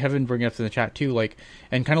when, and Kevin bringing up in the chat too, like,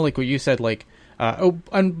 and kind of like what you said, like,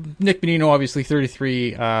 Nick Bonino, obviously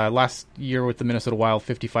 33, last year with the Minnesota Wild,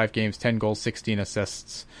 55 games, 10 goals, 16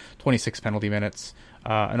 assists, 26 penalty minutes.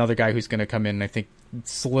 Another guy who's going to come in, I think,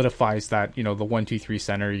 solidifies that, the 1-2-3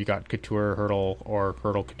 center. You got Couture, Hurdle, or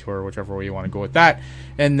Hurdle Couture, whichever way you want to go with that.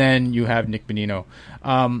 And then you have Nick Bonino.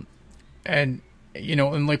 And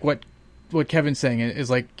like what Kevin's saying is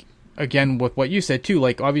like, again, with what you said too,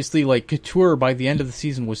 like, obviously, like, Couture by the end of the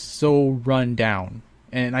season was so run down.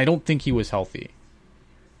 And I don't think he was healthy.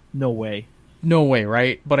 No way,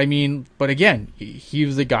 right? But I mean, again, he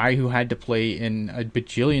was a guy who had to play in a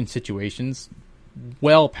bajillion situations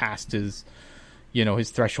well past his, his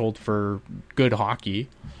threshold for good hockey.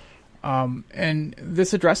 And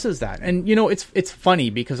this addresses that. And, it's funny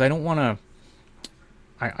because I don't want to,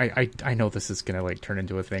 I know this is going to like turn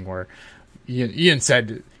into a thing where Ian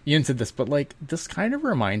said this, but like, this kind of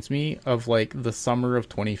reminds me of like the summer of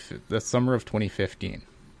 2015.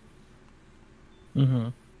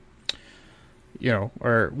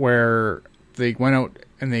 Or where they went out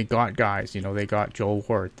and they got guys, they got Joel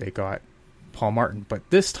Ward, they got Paul Martin, but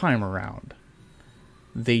this time around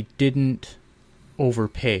they didn't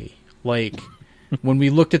overpay. Like, when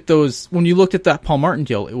you looked at that Paul Martin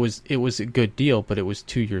deal, it was a good deal, but it was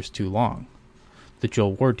 2 years too long. The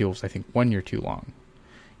Joel Ward deal was, I think, 1 year too long.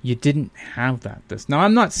 You didn't have that. Now,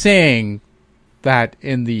 I'm not saying that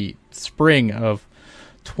in the spring of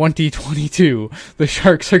 2022, the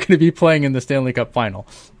Sharks are going to be playing in the Stanley Cup final.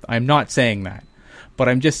 I'm not saying that. But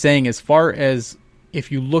I'm just saying, as far as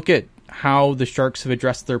if you look at how the Sharks have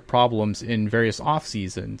addressed their problems in various off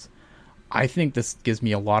seasons, I think this gives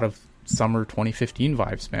me a lot of summer 2015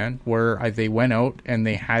 vibes, man, where they went out and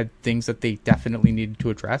they had things that they definitely needed to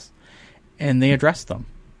address, and they addressed them.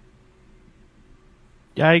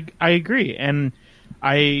 Yeah, I agree, and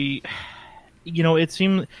it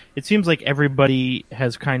seems like everybody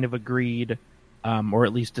has kind of agreed, or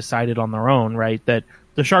at least decided on their own, right, that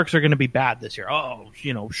the Sharks are going to be bad this year. Oh,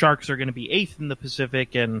 Sharks are going to be 8th in the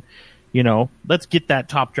Pacific, and let's get that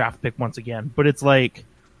top draft pick once again. But it's like,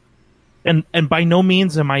 and by no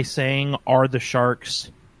means am I saying are the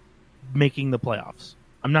Sharks making the playoffs.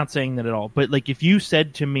 I'm not saying that at all. But like, if you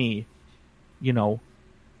said to me,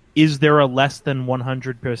 is there a less than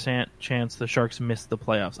 100% chance the Sharks miss the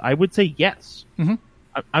playoffs? I would say yes. Mm-hmm.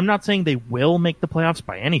 I'm not saying they will make the playoffs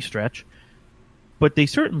by any stretch, but they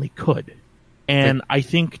certainly could. And I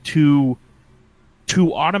think to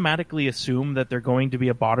automatically assume that they're going to be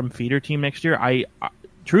a bottom feeder team next year,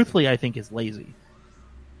 truthfully, I think is lazy.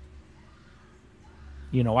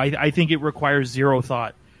 I think it requires zero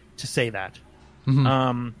thought to say that.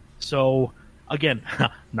 Mm-hmm. So again,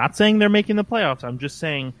 not saying they're making the playoffs. I'm just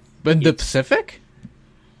saying. But in the Pacific?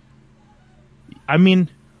 I mean,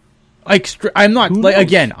 I'm not like,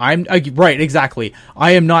 again, I'm right. Exactly.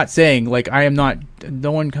 I am not saying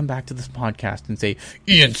no one come back to this podcast and say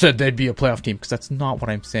Ian said they'd be a playoff team, because that's not what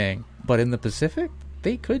I'm saying. But in the Pacific,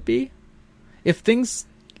 they could be. If things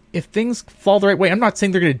fall the right way. I'm not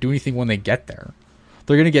saying they're going to do anything when they get there.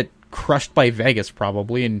 They're going to get crushed by Vegas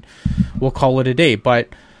probably, and we'll call it a day. But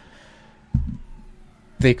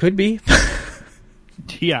they could be.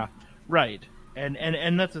 Yeah, right.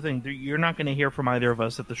 And that's the thing. You're not going to hear from either of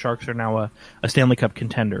us that the Sharks are now a Stanley Cup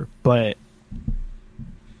contender. But,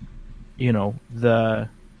 there's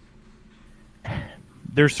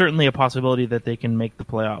certainly a possibility that they can make the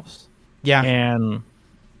playoffs. Yeah.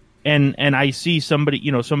 And I see somebody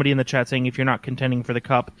in the chat saying if you're not contending for the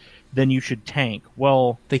Cup, then you should tank.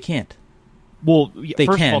 Well, they can't. Well, they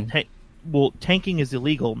first can. of all, tanking is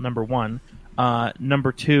illegal, number one.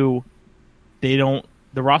 Number two,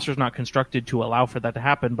 the roster's not constructed to allow for that to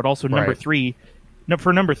happen. But also number three,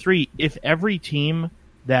 if every team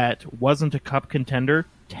that wasn't a Cup contender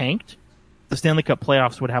tanked, the Stanley Cup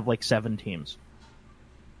playoffs would have like 7 teams.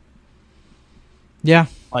 Yeah.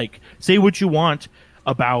 Like, say what you want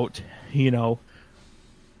about,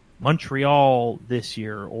 Montreal this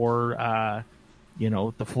year, or,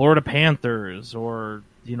 the Florida Panthers, or,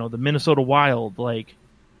 the Minnesota Wild. Like,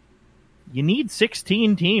 you need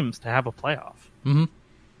 16 teams to have a playoff. Mm-hmm.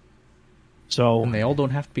 So, and they all don't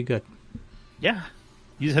have to be good. Yeah.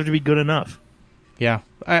 You just have to be good enough. Yeah.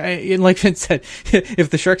 Like Vince said, if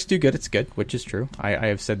the Sharks do good, it's good, which is true. I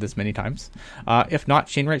have said this many times. If not,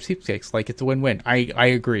 Shane Wright sweepstakes. Like, it's a win-win. I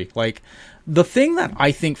agree. Like, the thing that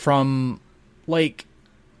I think from, like,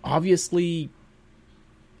 obviously,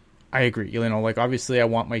 I agree. Obviously I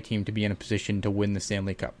want my team to be in a position to win the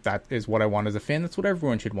Stanley Cup. That is what I want as a fan. That's what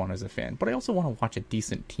everyone should want as a fan. But I also want to watch a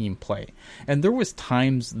decent team play. And there was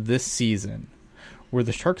times this season where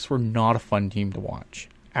the Sharks were not a fun team to watch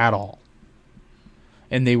at all.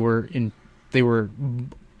 And they were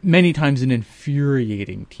many times an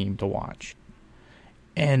infuriating team to watch.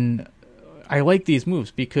 And I like these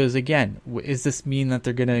moves because, again, does this mean that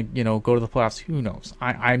they're going to, go to the playoffs? Who knows?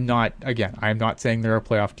 I'm not saying they're a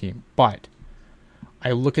playoff team, but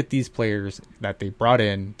I look at these players that they brought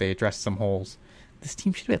in, they addressed some holes. This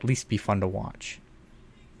team should at least be fun to watch.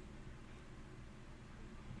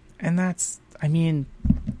 And that's, it's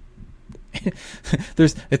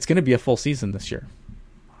going to be a full season this year.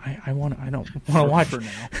 I don't want to watch for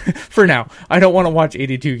now. For now, I don't want to watch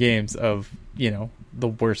 82 games of, the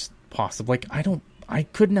worst possible. Like, I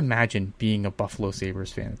couldn't imagine being a Buffalo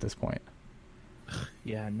Sabres fan at this point.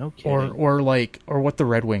 Yeah, no kidding. Or what the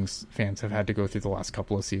Red Wings fans have had to go through the last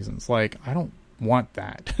couple of seasons. Like, I don't want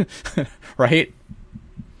that. Right?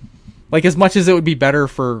 Like, as much as it would be better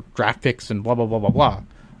for draft picks and blah, blah, blah, blah, blah.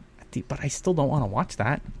 But I still don't want to watch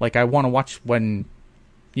that. Like, I want to watch when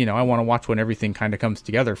everything kind of comes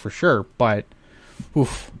together for sure. But,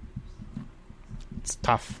 oof. It's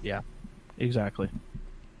tough. Yeah, exactly.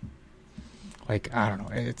 Like, I don't know.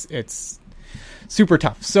 It's super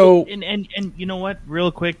tough. So and you know what? Real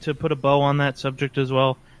quick, to put a bow on that subject as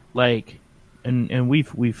well. Like, and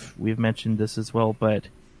we've mentioned this as well, but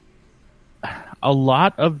a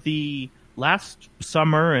lot of the last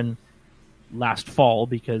summer and last fall,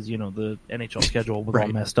 because the NHL schedule was all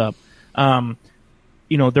messed up. There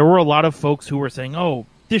were a lot of folks who were saying, "Oh,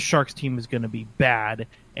 this Sharks team is going to be bad,"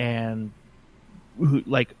 and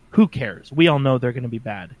who cares? We all know they're going to be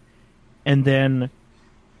bad. And then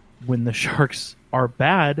when the Sharks are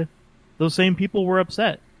bad, those same people were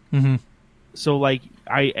upset. Mm-hmm. So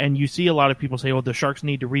and you see a lot of people say, "Oh, the Sharks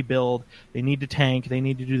need to rebuild. They need to tank. They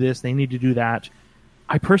need to do this. They need to do that."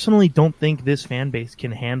 I personally don't think this fan base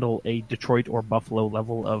can handle a Detroit or Buffalo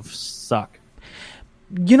level of suck.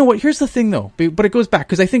 You know what? Here's the thing, though. But it goes back,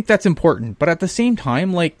 because I think that's important. But at the same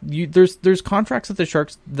time, there's contracts that the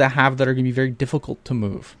Sharks that are going to be very difficult to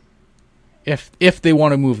move. if they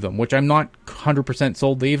want to move them, which I'm not 100%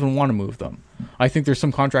 sold they even want to move them. I think there's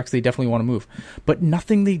some contracts they definitely want to move. But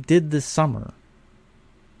nothing they did this summer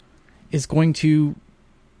is going to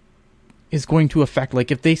affect,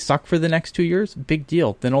 like, if they suck for the next 2 years, big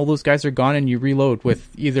deal. Then all those guys are gone and you reload with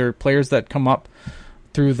either players that come up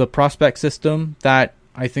through the prospect system that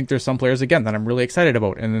I think there's some players, again, that I'm really excited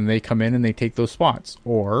about, and then they come in and they take those spots.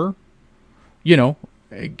 Or,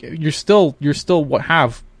 you're still what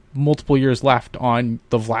have multiple years left on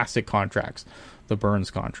the Vlasic contracts, the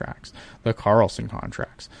Burns contracts, the Carlson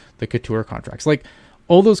contracts, the Couture contracts. Like,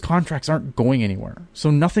 all those contracts aren't going anywhere.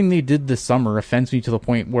 So nothing they did this summer offends me to the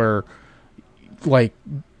point where, like,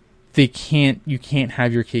 you can't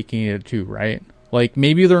have your cake and eat it too, right? Like,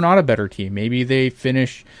 maybe they're not a better team. Maybe they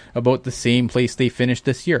finish about the same place they finished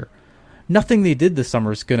this year. Nothing they did this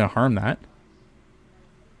summer is going to harm that.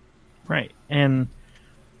 Right. And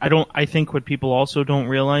I think what people also don't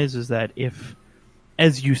realize is that if,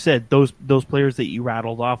 as you said, those players that you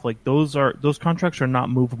rattled off, like, those contracts are not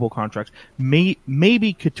movable contracts.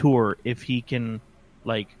 Maybe Couture, if he can,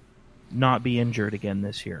 like, not be injured again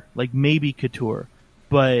this year. Like, maybe Couture.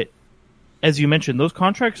 But as you mentioned, those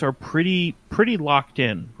contracts are pretty locked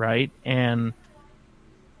in, right? And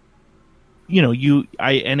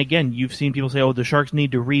and again, you've seen people say, "Oh, the Sharks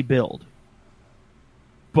need to rebuild."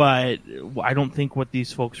 But I don't think what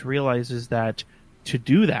these folks realize is that to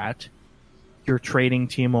do that, you're trading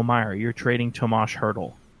Timo Meier, you're trading Tomas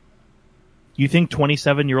Hertl. You think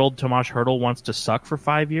 27-year-old Tomas Hertl wants to suck for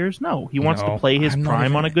 5 years? No, he wants to play his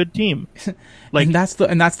prime on a good team. Like, and that's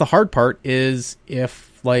the hard part is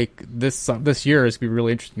if, like, this year is going to be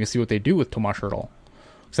really interesting to see what they do with Tomas Hertl,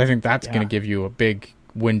 because I think that's going to give you a big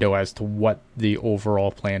window as to what the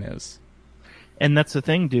overall plan is. And that's the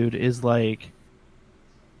thing, dude, is like,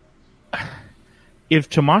 if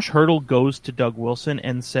Tomas Hertl goes to Doug Wilson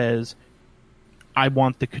and says, "I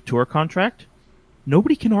want the Couture contract,"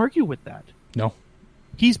 nobody can argue with that. No.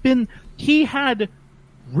 He had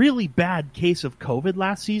really bad case of COVID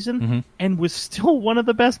last season and was still one of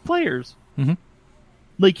the best players. Mm-hmm.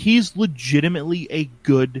 Like, he's legitimately a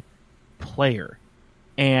good player.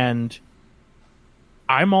 And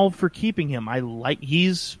I'm all for keeping him.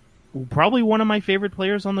 He's probably one of my favorite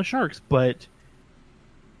players on the Sharks, but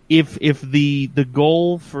if the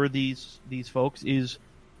goal for these folks is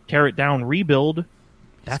tear it down, rebuild,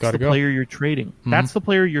 that's the player you're trading. Mm-hmm. That's the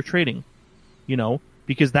player you're trading.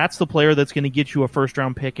 Because that's the player that's going to get you a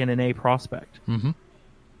first-round pick and an A prospect. Mm-hmm.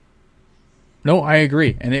 No, I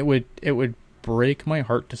agree, and it would break my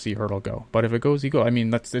heart to see Hertl go. But if it goes, he go. I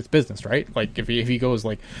mean, it's business, right? Like, if he goes,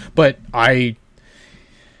 like, but I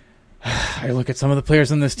look at some of the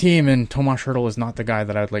players on this team, and Tomas Hertl is not the guy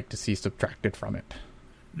that I'd like to see subtracted from it.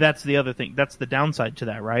 That's the other thing. That's the downside to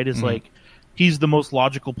that, right? Is like, he's the most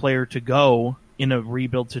logical player to go in a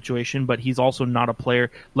rebuild situation, but he's also not a player,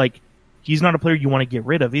 like, he's not a player you want to get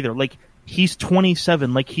rid of either. Like, he's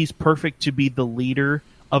 27. Like, he's perfect to be the leader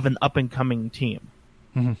of an up-and-coming team.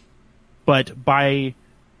 Mm-hmm. But by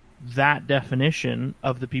that definition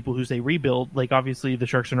of the people who say rebuild, like, obviously the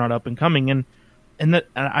Sharks are not up-and-coming. And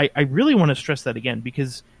I really want to stress that again,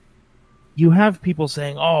 because you have people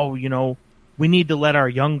saying, "Oh, we need to let our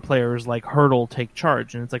young players like Hertl take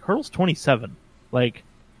charge." And it's like, Hertl's 27. Like,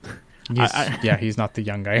 he's not the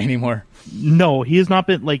young guy anymore. No, he's not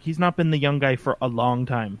been the young guy for a long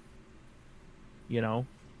time. And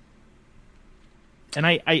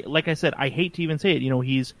I like I said, I hate to even say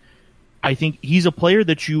it. I think he's a player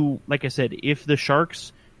that you, like I said, if the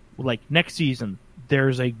Sharks, like, next season,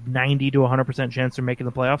 there's a 90 to 100% chance they're making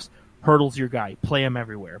the playoffs, Hertl's your guy. Play him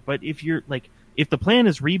everywhere. But if you're like, if the plan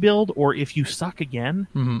is rebuild, or if you suck again,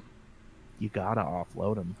 you gotta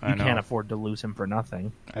offload him. You can't afford to lose him for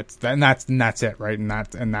nothing. That's it, right?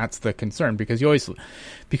 And that's the concern, because you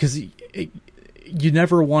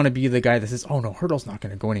never want to be the guy that says, "Oh no, Hertl's not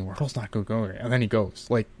going to go anywhere. Hertl's not going to go anywhere," and then he goes.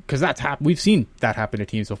 Like, because that's happened. We've seen that happen to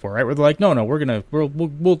teams before, right? Where they're like, "No,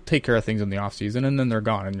 we'll take care of things in the off season," and then they're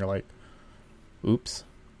gone, and you're like, "Oops."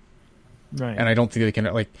 Right. And I don't think they can,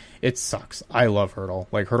 like, it sucks. I love Hertl.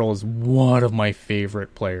 Like, Hertl is one of my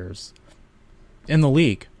favorite players in the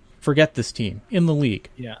league. Forget this team. In the league.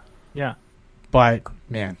 Yeah. Yeah. But,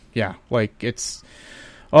 man, yeah, like, it's,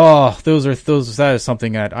 that is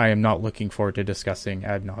something that I am not looking forward to discussing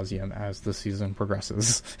ad nauseum as the season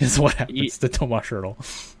progresses, is what happens to Tomas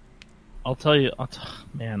Hertl. I'll tell you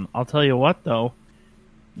what, though.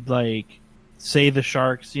 Like, say the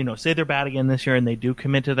Sharks, say they're bad again this year and they do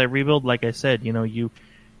commit to that rebuild. Like I said,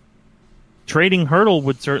 trading Hertl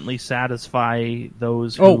would certainly satisfy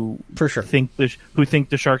those who for sure think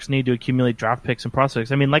the Sharks need to accumulate draft picks and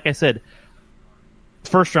prospects. I mean, like I said,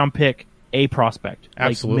 first round pick a prospect,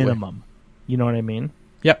 Absolutely. like minimum. You know what I mean?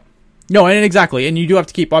 Yep. No, and exactly, and you do have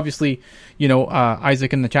to keep, obviously,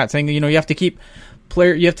 Isaac in the chat saying, you have to keep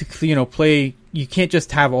play. You can't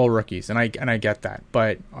just have all rookies, and I get that,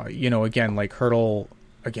 but again, like Hertl,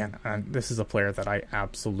 again, this is a player that I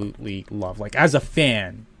absolutely love. Like as a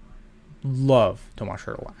fan, love Tomas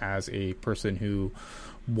Hertl. As a person who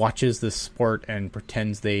watches this sport and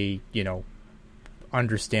pretends they,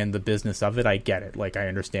 understand the business of it, I get it. Like I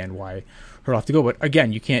understand why Hertl have to go, but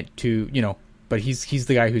again, you can't but he's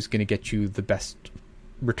the guy who's going to get you the best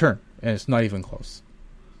return, and it's not even close.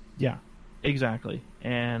 Yeah, exactly.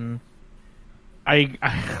 And I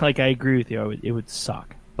agree with you. It would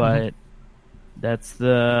suck, but it's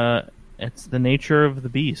the nature of the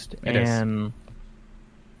beast. It is.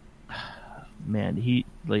 Man, he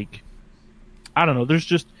I don't know. There's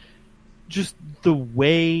just the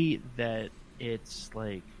way that it's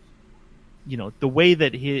the way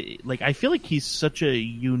that I feel like he's such a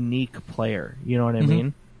unique player. You know what I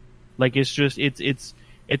mean? Like it's he's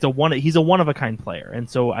a one of a kind player, and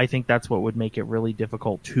so I think that's what would make it really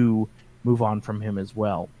difficult to move on from him as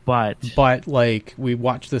well. But like we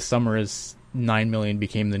watched this summer as 9 million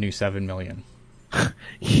became the new 7 million.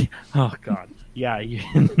 Oh God, yeah,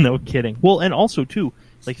 no kidding. Well, and also too,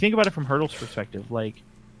 think about it from Hertl's perspective.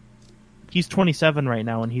 He's 27 right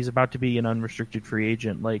now, and he's about to be an unrestricted free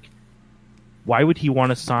agent. Why would he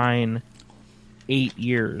want to sign 8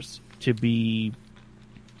 years to be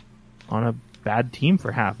on a bad team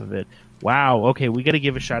for half of it? Wow. Okay, we got to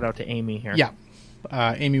give a shout out to Amy here. Yeah,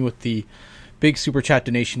 Amy with the big super chat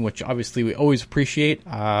donation, which obviously we always appreciate.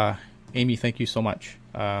 Amy, thank you so much.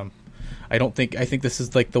 I think this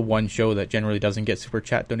is the one show that generally doesn't get super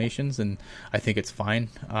chat donations, and I think it's fine.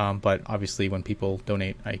 But obviously, when people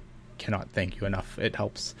donate, I cannot thank you enough. It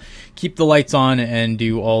helps keep the lights on and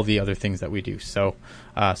do all the other things that we do. So,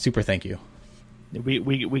 super thank you.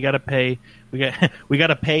 We gotta pay. We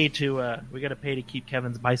gotta pay to keep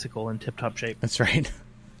Kevin's bicycle in tip-top shape. That's right.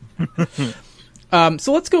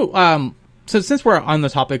 So let's go. So since we're on the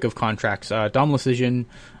topic of contracts, Dom Lucian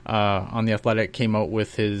on The Athletic came out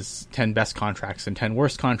with his 10 best contracts and 10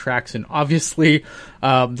 worst contracts, and obviously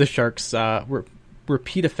the Sharks were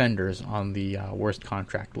repeat offenders on the worst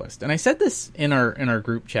contract list. And I said this in our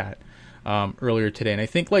group chat earlier today, and I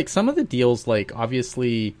think some of the deals,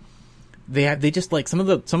 obviously they just some of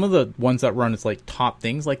the ones that run as top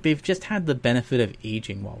things, they've just had the benefit of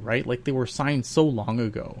aging well, right? they were signed so long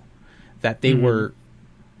ago that they were.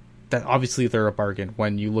 That obviously they're a bargain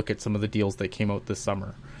when you look at some of the deals that came out this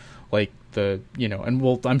summer, and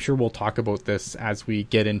I'm sure we'll talk about this as we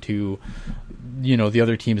get into, the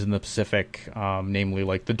other teams in the Pacific,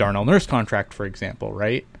 namely the Darnell Nurse contract, for example,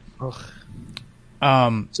 right?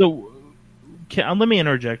 So, let me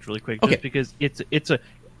interject really quick, just because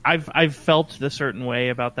I've felt the certain way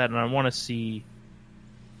about that, and I want to see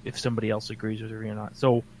if somebody else agrees with me or not.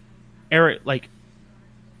 So, Erik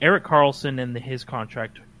Karlsson and his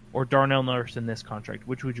contract, or Darnell Nurse in this contract,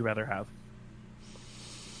 which would you rather have?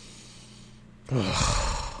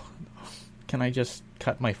 Can I just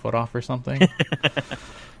cut my foot off or something?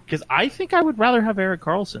 Because I think I would rather have Erik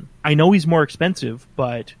Karlsson. I know he's more expensive,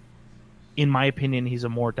 but in my opinion, he's a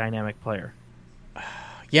more dynamic player.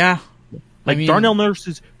 Yeah. Darnell Nurse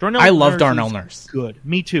is... I love Darnell Nurse. Good.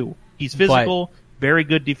 Me too. He's physical, very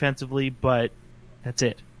good defensively, but that's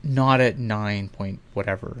it. Not at 9 point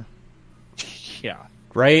whatever. Yeah.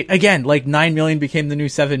 Right? Again, 9 million became the new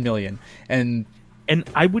 7 million. And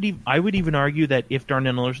I would even argue that if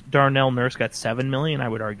Darnell Nurse got 7 million, I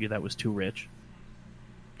would argue that was too rich.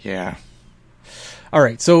 Yeah. All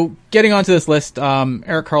right, so getting onto this list,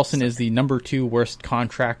 Erik Karlsson is the number 2 worst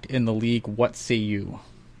contract in the league. What say you?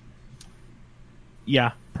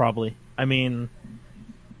 Yeah, probably. We've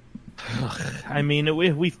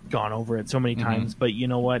gone over it so many times, but you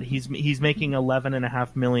know what? He's making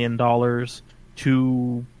 $11.5 million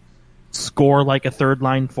to score like a third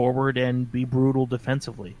line forward and be brutal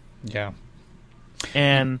defensively. Yeah.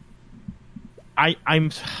 And I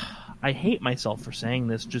hate myself for saying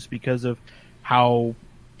this just because of how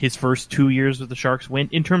his first 2 years with the Sharks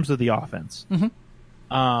went in terms of the offense.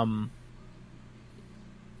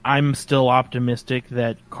 I'm still optimistic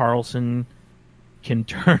that Karlsson can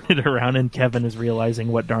turn it around, and Kevin is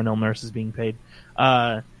realizing what Darnell Nurse is being paid.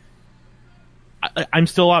 I'm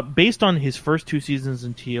still up based on his first 2 seasons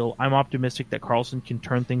in Teal. I'm optimistic that Karlsson can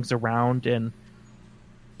turn things around, and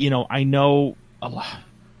I know a lot.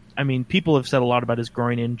 People have said a lot about his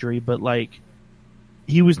groin injury, but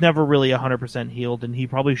he was never really 100% healed, and he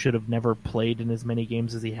probably should have never played in as many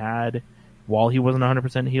games as he had while he wasn't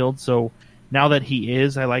 100% healed. So Now that he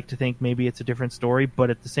is, I like to think maybe it's a different story, but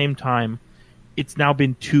at the same time, it's now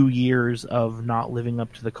been 2 years of not living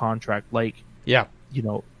up to the contract. Like, yeah,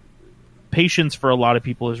 patience for a lot of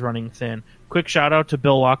people is running thin. Quick shout out to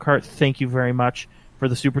Bill Lockhart. Thank you very much for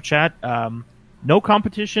the super chat. No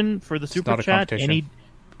competition for the super chat.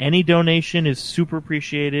 Any donation is super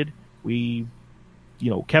appreciated.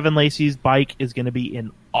 Kevin Lacey's bike is going to be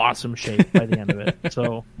in awesome shape by the end of it.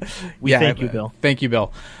 So thank you, Bill. Thank you,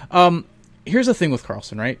 Bill. Here's the thing with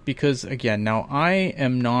Karlsson, right? Because again, now I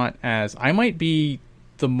might be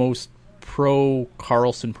the most pro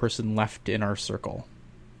Karlsson person left in our circle.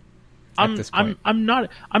 At this point. I'm not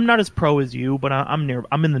as pro as you, but I'm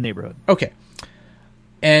in the neighborhood. Okay.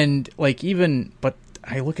 And but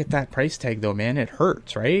I look at that price tag though, man, it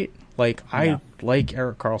hurts, right? I like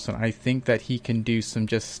Erik Karlsson. I think that he can do some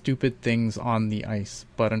just stupid things on the ice,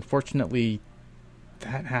 but unfortunately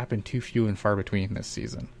that happened too few and far between this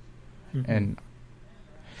season. Mm-hmm. And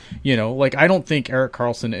I don't think Erik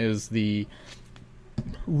Karlsson is the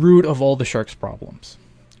root of all the Sharks' problems.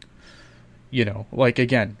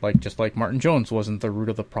 Just like Martin Jones wasn't the root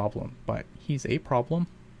of the problem, but he's a problem.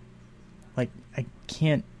 I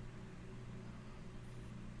can't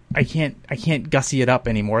gussy it up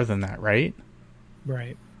any more than that, right?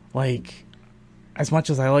 Right. As much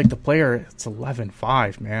as I like the player, it's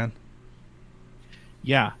 11-5, man.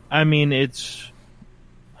 Yeah, I mean, it's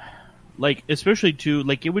especially too,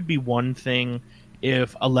 it would be one thing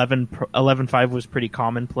if 11-5 was pretty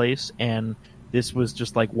commonplace and this was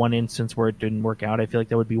just one instance where it didn't work out. I feel like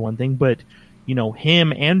that would be one thing, but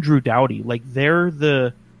him and Drew Doughty, they're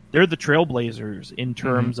the trailblazers in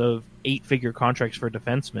terms of 8-figure contracts for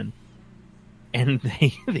defensemen, and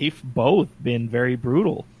they've both been very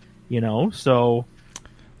brutal, so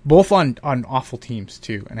both on awful teams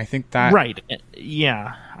too. And I think that right,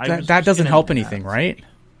 yeah, that doesn't help anything, right?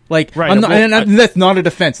 Right, and that's not a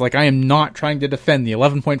defense. I am not trying to defend the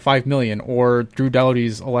 $11.5 million or Drew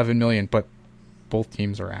Doughty's $11 million, but both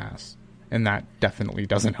teams are ass. And that definitely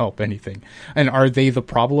doesn't help anything. And are they the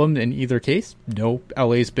problem in either case? No.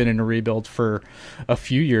 LA's been in a rebuild for a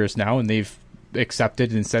few years now, and they've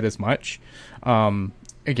accepted and said as much.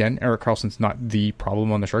 Again, Erik Karlsson's not the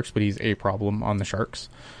problem on the Sharks, but he's a problem on the Sharks.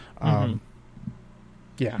 Yeah,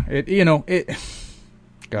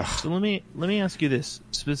 So let me ask you this,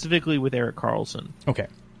 specifically with Erik Karlsson. Okay.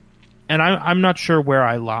 And I'm not sure where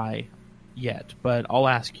I lie yet, but I'll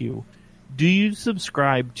ask you. Do you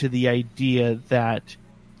subscribe to the idea that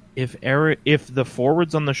if the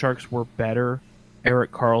forwards on the Sharks were better,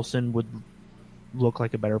 Erik Karlsson would look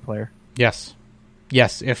like a better player? Yes,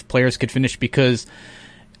 if players could finish, because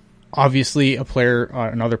obviously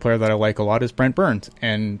another player that I like a lot is Brent Burns,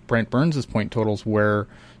 and Brent Burns' point totals were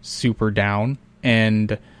super down,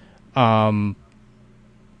 and I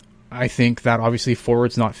think that obviously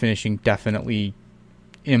forwards not finishing definitely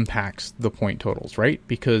impacts the point totals, right?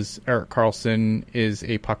 Because Erik Karlsson is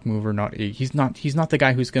a puck mover, he's not the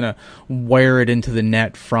guy who's going to wire it into the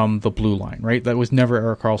net from the blue line, right? That was never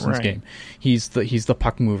Erik Karlsson's game. He's the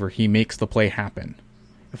puck mover. He makes the play happen.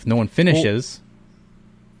 If no one finishes,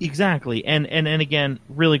 exactly. And again,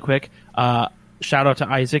 really quick, shout out to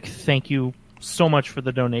Isaac. Thank you so much for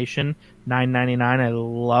the donation. $9.99. I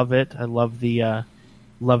love it. I love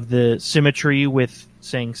the symmetry with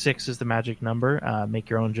saying 6 is the magic number. Make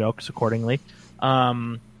your own jokes accordingly.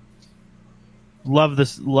 Love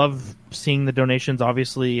seeing the donations,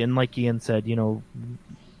 obviously, and like Ian said,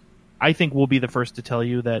 I think we'll be the first to tell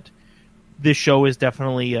you that this show is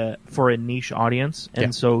definitely for a niche audience,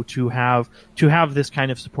 and so to have this kind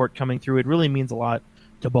of support coming through, it really means a lot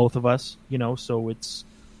to both of us. So it's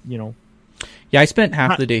Yeah, I spent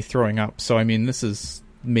half the day throwing up, so I mean, this has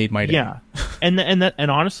made my day. Yeah, and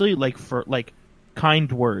honestly, for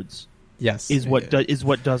kind words, yes, is what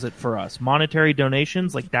does it for us. Monetary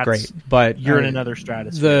donations, that's great, but you're in another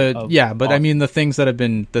stratosphere. I mean, the things that have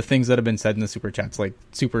been said in the super chats,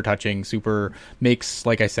 super touching,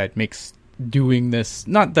 makes doing this,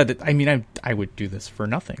 not that I would do this for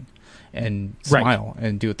nothing and smile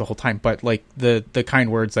and do it the whole time, but the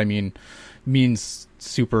kind words, means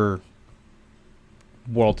super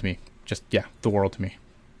world to me. Just the world to me.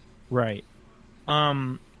 Right.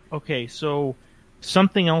 Okay, so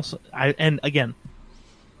something else, and again,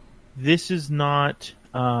 this is not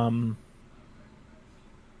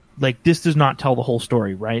this does not tell the whole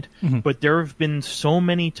story, right? Mm-hmm. But there have been so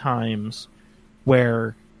many times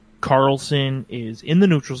where Karlsson is in the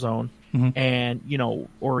neutral zone, mm-hmm. and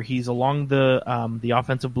or he's along the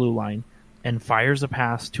offensive blue line and fires a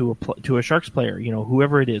pass to a Sharks player,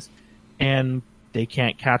 whoever it is, and they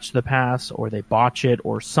can't catch the pass, or they botch it,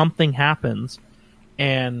 or something happens,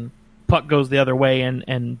 and puck goes the other way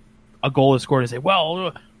and a goal is scored and say,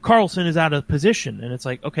 well, Karlsson is out of position. And it's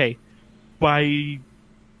like, okay, by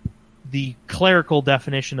the clerical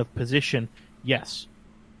definition of position, yes,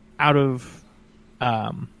 out of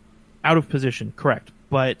position, correct.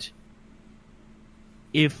 But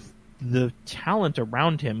if the talent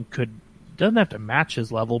around him doesn't have to match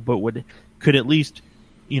his level, but could at least,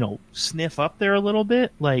 sniff up there a little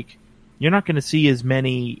bit, like, you're not going to see as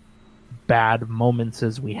many bad moments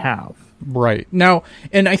as we have. Right. Now,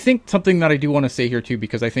 and I think something that I do want to say here too,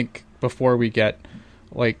 because I think before we get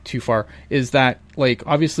like too far, is that like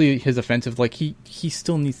obviously his offensive, like he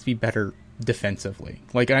still needs to be better defensively.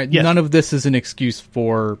 Like yes. None of this is an excuse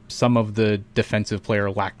for some of the defensive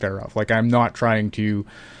player lack thereof. Like I'm not trying to,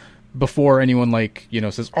 before anyone like,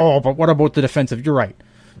 says, oh, but what about the defensive? You're right.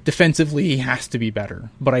 Defensively, he has to be better.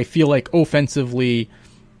 But I feel like offensively,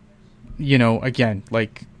 again,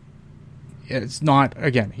 like it's not,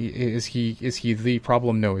 again, is he the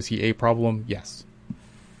problem? No. Is he a problem? Yes.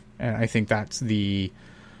 And I think that's the,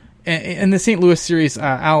 and the St. Louis series,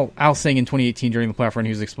 Al saying in 2018 during the playoff run, he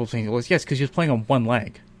was explaining, yes, because he was playing on one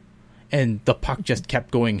leg. And the puck just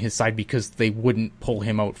kept going his side because they wouldn't pull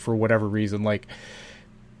him out for whatever reason. Like,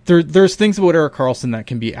 there's things about Erik Karlsson that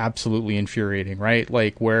can be absolutely infuriating, right?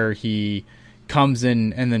 Like, where he comes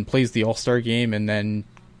in and then plays the All-Star game and then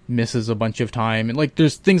misses a bunch of time. And, like,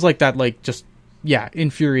 there's things like that, like, just, yeah,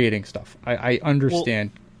 infuriating stuff. I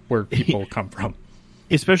understand where people come from.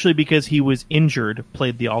 Especially because he was injured,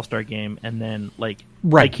 played the All-Star game, and then, like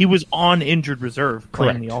he was on injured reserve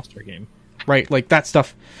playing the All-Star game. Right, like, that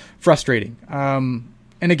stuff, frustrating. And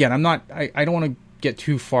again, I don't want to get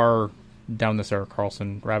too far down this Erik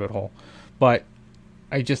Karlsson rabbit hole, but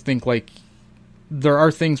I just think, like, there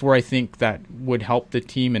are things where I think that would help the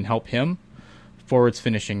team and help him. Forwards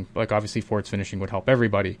finishing, like, obviously forwards finishing would help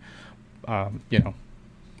everybody.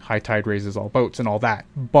 High tide raises all boats and all that,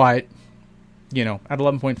 but at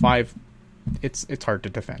 11.5, it's hard to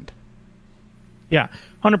defend. Yeah,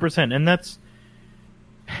 100%. And that's,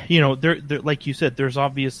 there, like you said, there's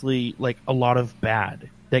obviously like a lot of bad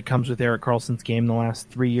that comes with Erik Karlsson's game the last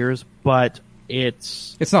 3 years, but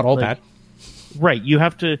it's not all bad. Right. You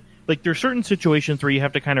have to, like, there's certain situations where you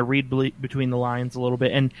have to kind of read between the lines a little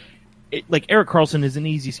bit. And like Erik Karlsson is an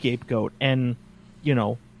easy scapegoat. And,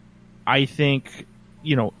 I think,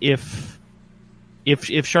 if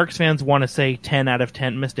Sharks fans want to say 10 out of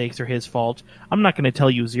 10 mistakes are his fault, I'm not going to tell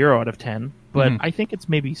you 0 out of 10, but I think it's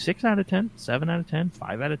maybe 6 out of 10, 7 out of 10,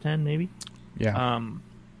 5 out of 10, maybe. Yeah.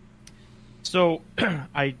 So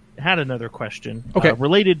I had another question. Okay.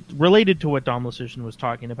 Related to what Dom Lucian was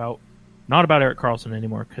talking about, not about Erik Karlsson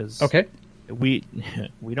anymore, because we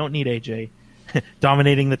don't need AJ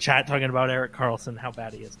dominating the chat talking about Erik Karlsson, how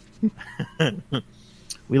bad he is.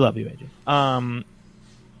 We love you, AJ.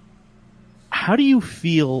 How do you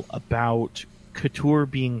feel about Couture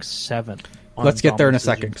being 7th? Let's get there in a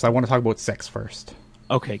second, because I want to talk about 6 first.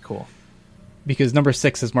 Okay, cool. Because number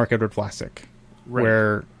 6 is Marc-Edouard Vlasic,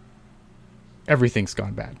 where everything's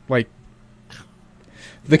gone bad. Like,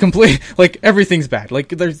 everything's bad. Like,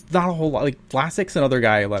 there's not a whole lot. Like, Vlasic's another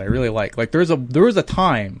guy that I really like. Like, there was a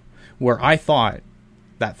time where I thought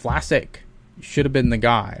that Vlasic should have been the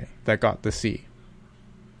guy that got the C.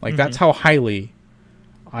 Like, that's how highly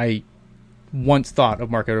I once thought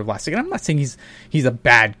of Marc-Edouard Vlasic. And I'm not saying he's a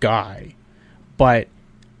bad guy, but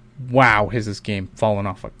wow, has this game fallen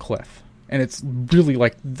off a cliff. And it's really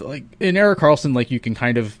like in Erik Karlsson, like,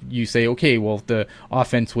 you say, okay, well, the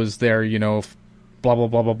offense was there, blah, blah,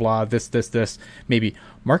 blah, blah, blah, this. Maybe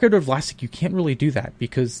Marc-Edouard Vlasic, you can't really do that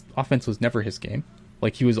because offense was never his game.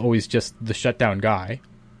 Like, he was always just the shutdown guy.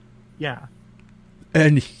 Yeah.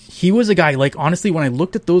 And he was a guy, like, honestly, when I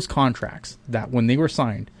looked at those contracts, that when they were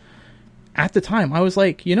signed, at the time, I was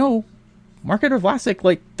like, Marc-Edouard Vlasic,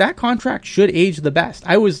 like, that contract should age the best.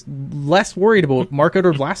 I was less worried about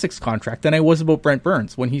Marc-Edouard Vlasic's contract than I was about Brent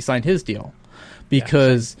Burns when he signed his deal.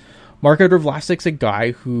 Because Marc-Edouard Vlasic's a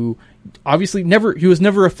guy who obviously he was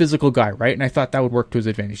never a physical guy, right? And I thought that would work to his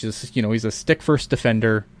advantage. He's a stick-first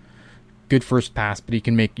defender, good first pass, but he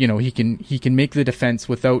can make, he can make the defense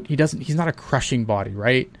without, he's not a crushing body,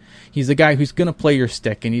 right? He's a guy who's going to play your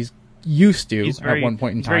stick, and he's used to at one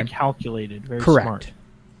point in time. Very calculated, very smart.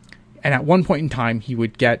 And at one point in time, he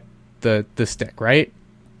would get the stick, right?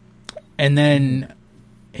 And then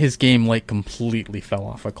his game, like, completely fell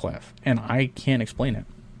off a cliff. And I can't explain it.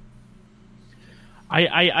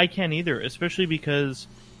 I can't either, especially because,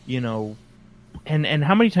 and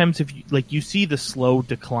how many times have you see the slow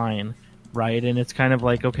decline, right? And it's kind of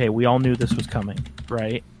like, okay, we all knew this was coming,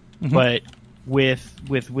 right? Mm-hmm. But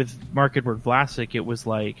with Marc-Edouard Vlasic, it was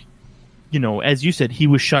like, as you said, he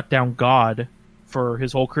was shut down God for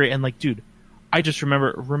his whole career. And like, dude, I just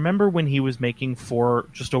remember when he was making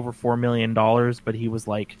just over $4 million, but he was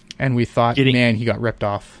like, and we thought, man, he got ripped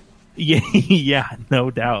off. Yeah,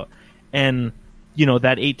 no doubt. And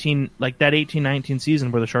that 18-19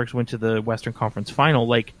 season where the Sharks went to the Western Conference Final,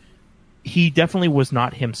 like, he definitely was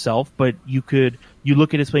not himself, but you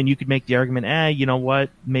look at his play and you could make the argument, you know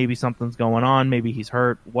what, maybe something's going on, maybe he's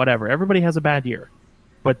hurt, whatever. Everybody has a bad year.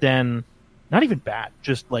 But then, not even bad,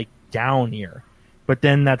 just like down year. But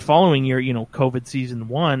then that following year, COVID season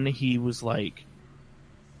 1, he was like,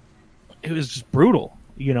 it was just brutal,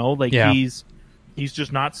 he's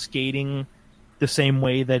just not skating the same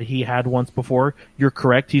way that he had once before. You're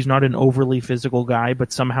correct. He's not an overly physical guy,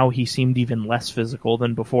 but somehow he seemed even less physical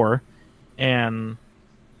than before. And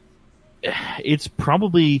it's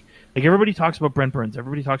probably like everybody talks about Brent Burns.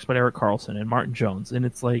 Everybody talks about Erik Karlsson and Martin Jones. And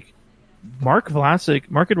it's like Mark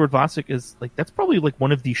Edward Vlasic is like, that's probably like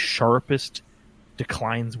one of the sharpest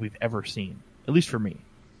declines we've ever seen, at least for me.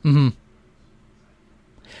 Mm-hmm.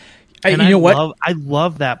 I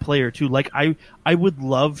love that player too. Like I would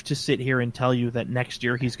love to sit here and tell you that next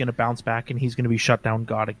year he's going to bounce back and he's going to be shut down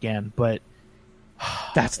God again, but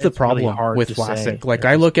that's the problem really with Vlasic. Like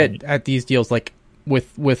I look at these deals, like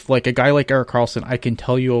with like a guy like Erik Karlsson, I can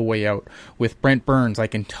tell you a way out. With Brent Burns, I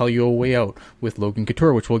can tell you a way out. With Logan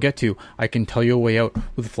Couture, which we'll get to, I can tell you a way out.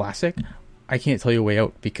 With Vlasic, I can't tell you a way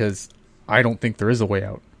out because I don't think there is a way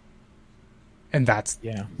out, and that's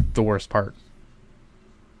the worst part.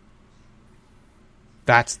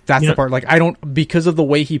 That's the part. Like because of the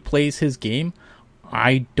way he plays his game,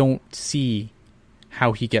 I don't see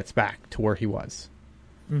how he gets back to where he was.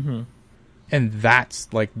 Mm-hmm. And that's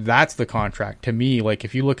the contract to me. Like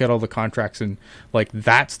if you look at all the contracts and like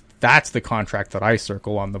that's the contract that I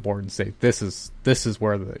circle on the board and say this is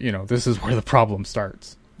where the problem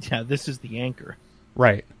starts. Yeah, this is the anchor.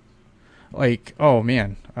 Right. Like, oh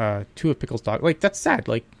man, two of Pickles' dog. Like that's sad.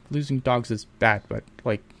 Like losing dogs is bad, but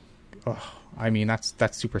like, I mean, that's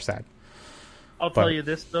super sad. I'll tell you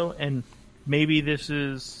this though, and maybe this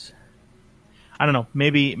is, I don't know,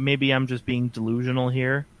 maybe I'm just being delusional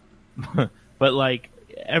here, but like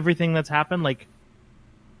everything that's happened, like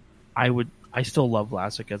I still love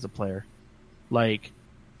Vlasic as a player. Like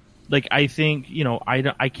I think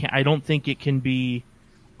I don't think it can be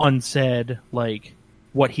unsaid like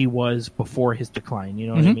what he was before his decline. You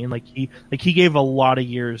know what I mean? Like he gave a lot of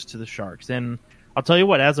years to the Sharks. And I'll tell you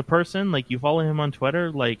what, as a person, like you follow him on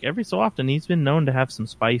Twitter, like every so often he's been known to have some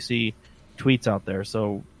spicy tweets out there.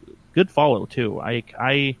 So good follow too.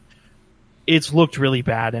 It's looked really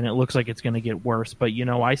bad and it looks like it's going to get worse, but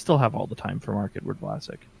I still have all the time for Mark Edward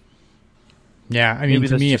Vlasic. Yeah, I mean,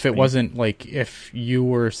 to me, if it wasn't like, if you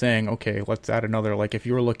were saying, okay, let's add another, like if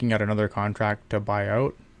you were looking at another contract to buy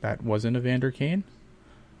out that wasn't Evander Kane,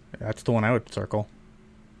 that's the one I would circle.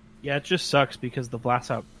 Yeah, it just sucks because the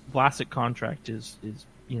Vlasic contract is it's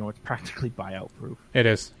practically buyout proof. It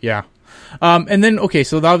is, yeah. And then, okay,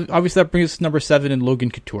 so obviously that brings us to number 7 in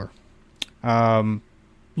Logan Couture. Logan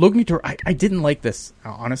Couture, I didn't like this,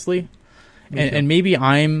 honestly. And maybe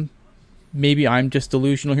I'm just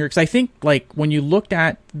delusional here, because I think, like, when you looked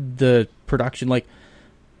at the production, like,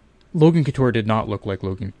 Logan Couture did not look like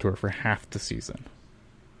Logan Couture for half the season.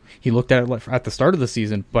 He looked at it at the start of the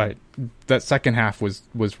season, but that second half was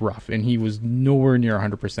rough, and he was nowhere near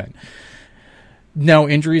 100%. Now,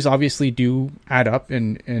 injuries obviously do add up,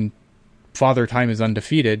 and Father Time is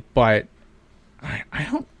undefeated, but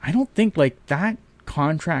I don't think, like, that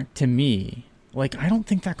contract to me, like, I don't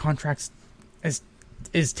think that contract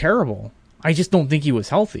is terrible. I just don't think he was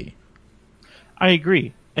healthy. I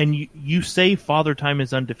agree. And you say Father Time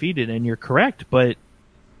is undefeated, and you're correct, but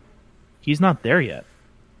he's not there yet.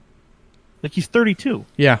 Like, he's 32.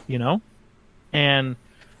 Yeah. And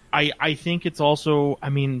I think it's also, I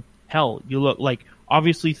mean, hell, you look, like,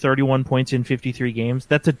 obviously 31 points in 53 games.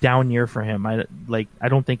 That's a down year for him. I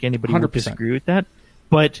don't think anybody 100%. Would disagree with that.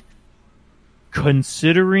 But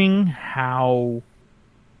considering how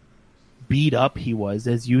beat up he was,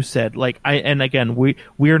 as you said, like, and again,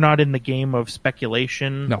 we're not in the game of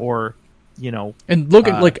speculation or, And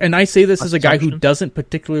Logan, and I say this as a guy who doesn't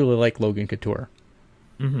particularly like Logan Couture.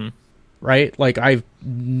 Mm-hmm. Right? Like,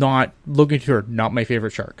 Logan Couture, not my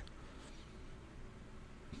favorite Shark.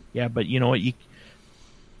 Yeah, but you know what?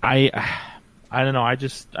 I don't know.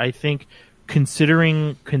 I think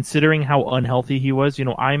considering how unhealthy he was, I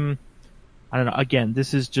don't know. Again,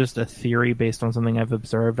 this is just a theory based on something I've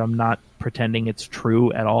observed. I'm not pretending it's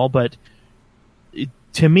true at all, but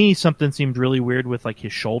to me, something seemed really weird with, like,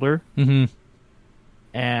 his shoulder. Mm-hmm.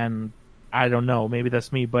 And I don't know. Maybe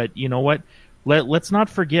that's me, but you know what? let's not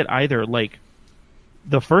forget either. Like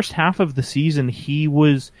the first half of the season, he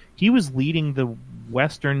was leading the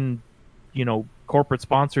Western, corporate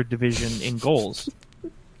sponsored division in goals.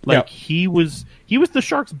 Like he was the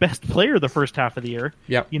Sharks' best player the first half of the year.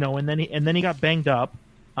 Yeah. And then he got banged up.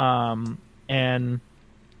 And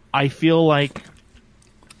I feel like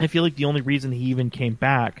the only reason he even came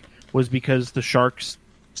back was because the Sharks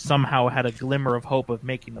somehow had a glimmer of hope of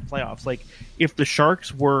making the playoffs. Like if the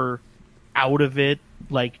Sharks were out of it,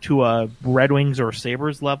 like to a Red Wings or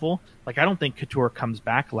Sabres level, like I don't think Couture comes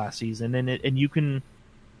back last season, and you can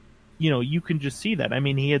just see that. I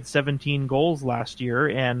mean, he had 17 goals last year,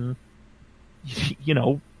 and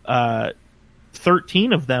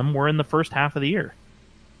 13 of them were in the first half of the year.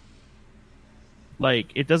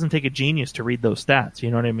 Like, it doesn't take a genius to read those stats, you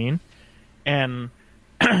know what I mean? And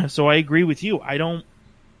so I agree with you. I don't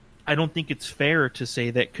think it's fair to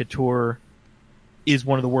say that Couture is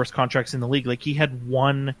one of the worst contracts in the league. Like, he had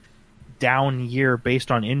one down year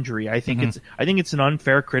based on injury. I think it's an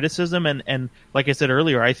unfair criticism, and like I said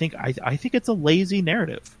earlier, I think it's a lazy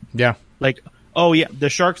narrative. Yeah. Like, oh yeah, the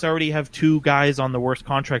Sharks already have 2 guys on the worst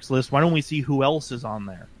contracts list. Why don't we see who else is on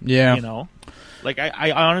there? Yeah. Like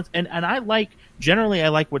I honestly, and I like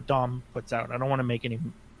what Dom puts out. I don't want to make any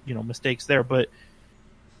mistakes there, but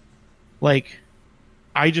like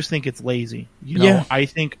I just think it's lazy. I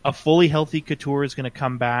think a fully healthy Couture is going to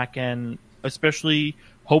come back, and especially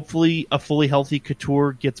hopefully a fully healthy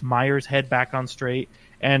Couture gets Myers' head back on straight,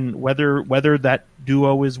 and whether that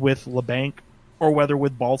duo is with LeBanc or whether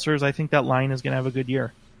with Balcers, I think that line is going to have a good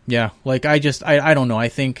year. Yeah, like I don't know. I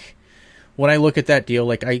think when I look at that deal,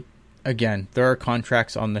 like there are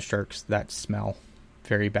contracts on the Sharks that smell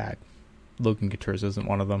very bad. Logan Couture's isn't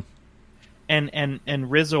one of them.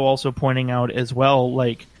 And Rizzo also pointing out as well,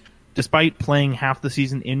 like, despite playing half the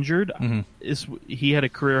season injured, he had a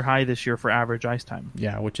career high this year for average ice time.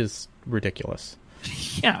 Yeah, which is ridiculous.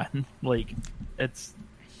 Yeah, like, that's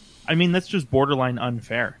just borderline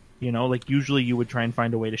unfair. Like, usually you would try and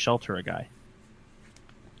find a way to shelter a guy.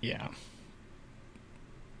 Yeah.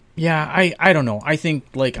 Yeah, I don't know. I think,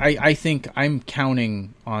 like, I think I'm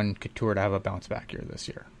counting on Couture to have a bounce back year this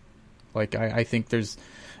year. Like, I think there's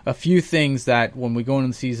a few things that when we go into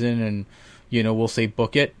the season and, we'll say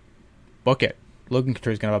book it. Logan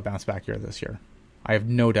Couture's going to have a bounce back year this year. I have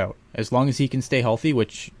no doubt. As long as he can stay healthy,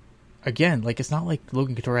 which, again, like, it's not like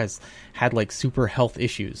Logan Couture has had, like, super health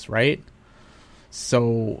issues, right?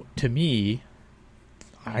 So, to me,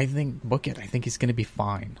 I think book it. I think he's going to be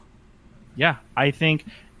fine. Yeah, I think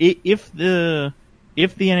if the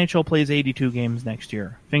NHL plays 82 games next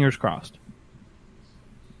year, fingers crossed,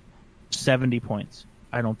 70 points,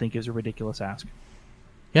 I don't think is a ridiculous ask.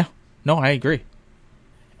 Yeah, no, I agree.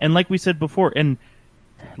 And like we said before, and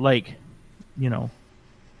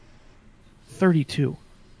 32.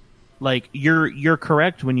 Like, you're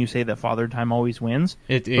correct when you say that Father Time always wins.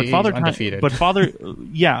 But Father Time undefeated. But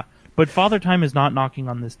Father Time is not knocking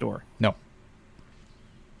on this door. No.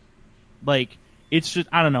 Like, it's just,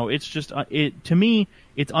 I don't know. It's just, to me,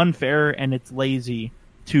 it's unfair and it's lazy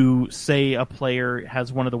to say a player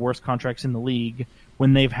has one of the worst contracts in the league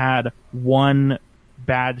when they've had one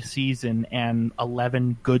bad season and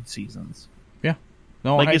 11 good seasons. Yeah.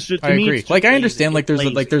 No, like, it's just, I agree. Like, I understand, like,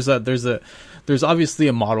 there's obviously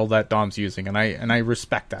a model that Dom's using, and I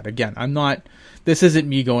respect that. Again, this isn't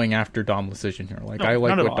me going after Dom Lucian here. Like, no, I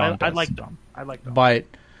like what Dom does. I like Dom. But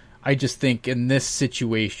I just think in this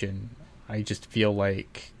situation, I just feel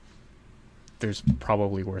like there's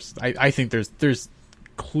probably worse. I think there's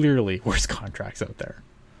clearly worse contracts out there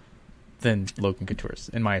than Logan Couture's,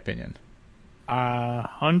 in my opinion.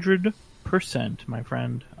 100%, my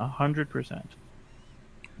friend. 100%.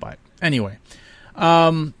 But anyway,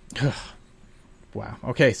 wow.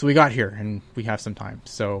 Okay, so we got here, and we have some time.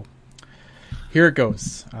 So here it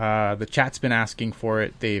goes. The chat's been asking for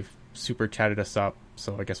it. They've super chatted us up,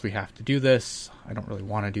 so I guess we have to do this. I don't really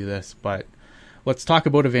want to do this, but let's talk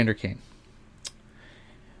about Evander Kane.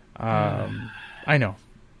 I know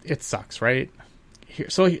it sucks, right? Here,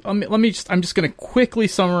 so I'm just going to quickly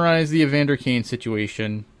summarize the Evander Kane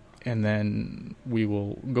situation, and then we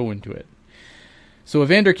will go into it. So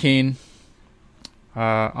Evander Kane,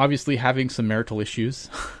 obviously having some marital issues,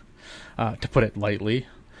 to put it lightly,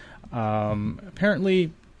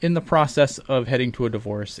 apparently in the process of heading to a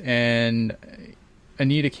divorce, and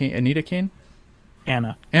Anna Kane,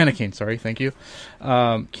 sorry, thank you,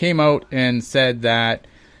 came out and said that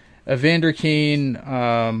Evander Kane,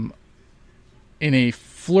 in a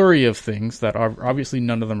flurry of things that are obviously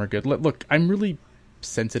none of them are good. Look, I'm really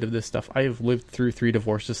sensitive to this stuff. I have lived through 3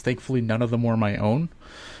 divorces. Thankfully, none of them were my own,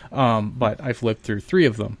 but I've lived through 3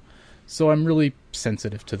 of them. so I'm really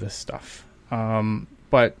sensitive to this stuff.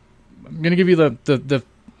 But I'm going to give you the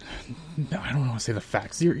I don't want to say the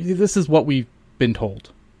facts. This is what we've been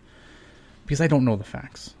told, because I don't know the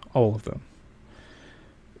facts, all of them.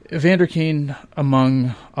 Evander Kane,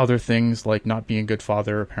 among other things, like not being a good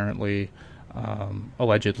father, apparently,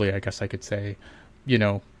 allegedly, I guess I could say,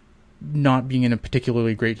 not being a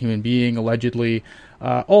particularly great human being, allegedly,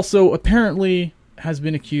 also apparently has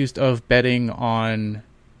been accused of betting on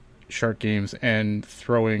shark games and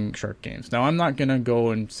throwing shark games. Now, I'm not going to go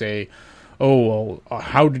and say, oh, well,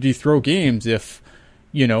 how did he throw games if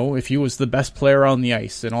he was the best player on the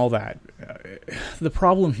ice and all that. The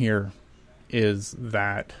problem here is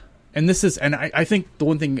that, and I think the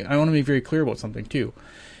one thing I want to be very clear about something too,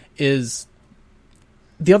 is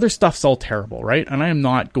the other stuff's all terrible, right? And I am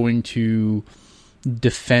not going to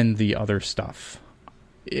defend the other stuff.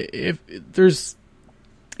 It's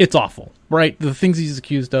awful, right? The things he's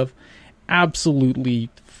accused of, absolutely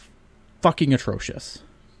fucking atrocious.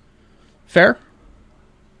 Fair?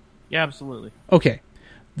 Yeah, absolutely. Okay.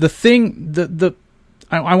 The thing,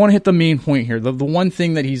 I want to hit the main point here. The one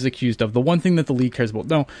thing that he's accused of, the one thing that the league cares about.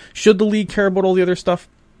 Now, should the league care about all the other stuff?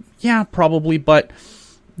 Yeah, probably. But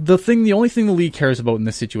the only thing the league cares about in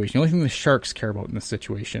this situation, the only thing the Sharks care about in this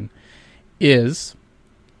situation is,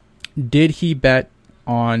 did he bet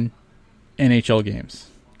on NHL games?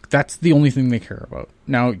 That's the only thing they care about.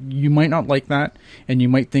 Now, you might not like that, and you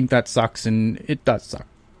might think that sucks, and it does suck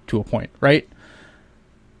to a point, right?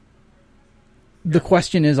 The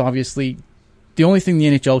question is, obviously, the only thing the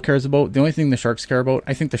NHL cares about, the only thing the Sharks care about,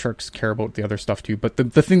 I think the Sharks care about the other stuff too, but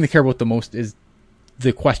the thing they care about the most is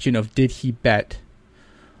the question of, did he bet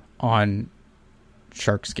on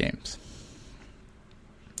Sharks games?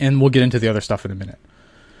 And we'll get into the other stuff in a minute.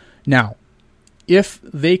 Now, if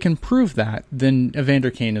they can prove that, then Evander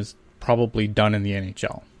Kane is probably done in the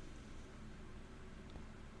NHL.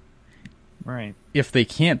 Right. If they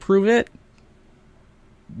can't prove it,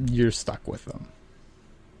 you're stuck with them.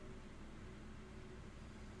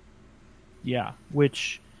 Yeah,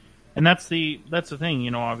 and that's the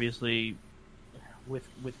thing, obviously with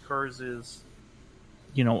Kurz's,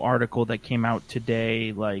 article that came out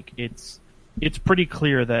today, like it's pretty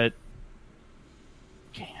clear that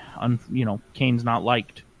Kane's not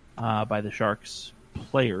liked by the Sharks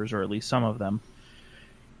players, or at least some of them.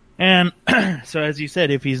 And so, as you said,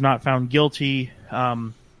 if he's not found guilty,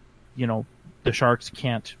 the Sharks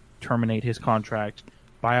can't terminate his contract.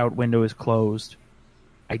 Buyout window is closed.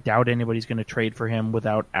 I doubt anybody's going to trade for him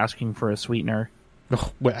without asking for a sweetener.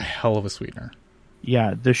 Oh, what a hell of a sweetener.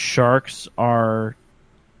 Yeah, the Sharks are...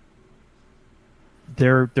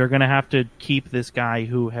 They're going to have to keep this guy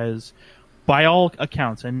who has, by all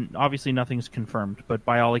accounts, and obviously nothing's confirmed, but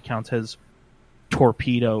by all accounts has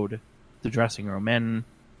torpedoed the dressing room. And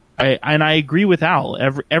I agree with Al.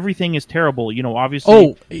 Everything is terrible. Obviously...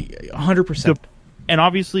 Oh, 100%. And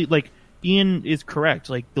obviously, Ian is correct.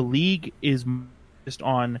 The league is just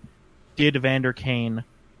on, did Evander Kane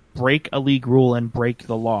break a league rule and break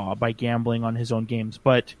the law by gambling on his own games?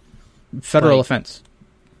 But federal offense.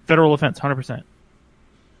 Federal offense, 100%.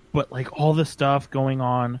 But all the stuff going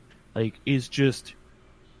on, is just,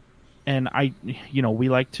 and we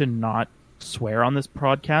like to not swear on this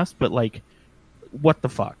podcast, but what the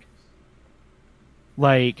fuck?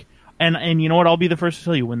 And you know what? I'll be the first to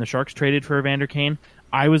tell you, when the Sharks traded for Evander Kane,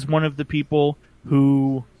 I was one of the people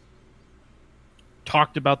who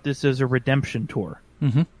talked about this as a redemption tour.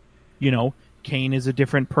 Mm-hmm. Kane is a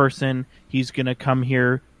different person. He's going to come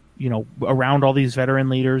here, around all these veteran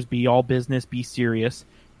leaders, be all business, be serious.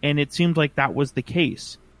 And it seemed like that was the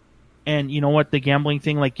case. And you know what? The gambling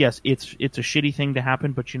thing, yes, it's a shitty thing to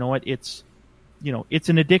happen, but you know what? It's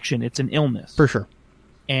an addiction. It's an illness. For sure.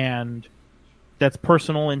 And that's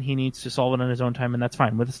personal, and he needs to solve it on his own time, and that's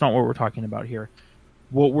fine. But that's not what we're talking about here.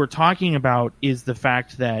 What we're talking about is the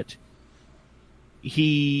fact that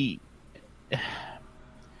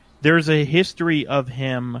there's a history of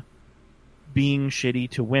him being shitty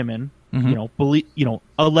to women, mm-hmm.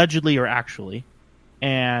 Allegedly or actually,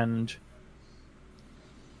 and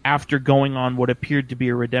after going on what appeared to be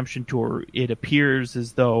a redemption tour, it appears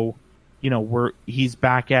as though, he's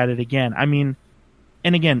back at it again. I mean,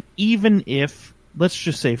 and again, even if, let's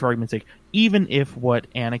just say for argument's sake, even if what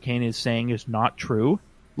Anna Kane is saying is not true,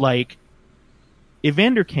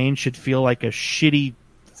 Evander Kane should feel like a shitty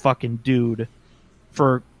fucking dude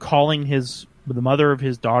for calling the mother of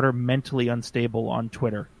his daughter mentally unstable on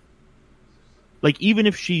Twitter. Even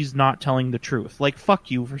if she's not telling the truth, fuck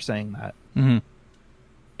you for saying that. Mm-hmm.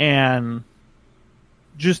 And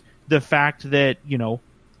just the fact that,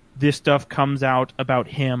 this stuff comes out about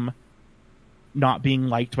him not being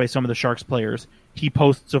liked by some of the Sharks players, he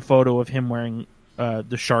posts a photo of him wearing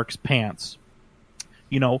the Sharks pants.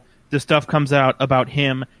 You know, the stuff comes out about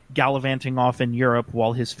him gallivanting off in Europe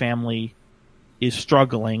while his family is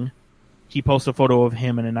struggling. He posts a photo of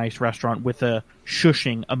him in a nice restaurant with a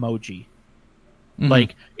shushing emoji. Mm-hmm.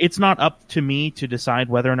 Like, it's not up to me to decide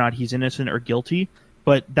whether or not he's innocent or guilty,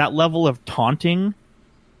 but that level of taunting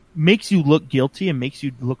makes you look guilty and makes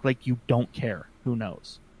you look like you don't care. Who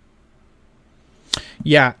knows?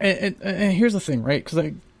 Yeah, and here's the thing, right?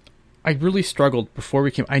 Because I really struggled before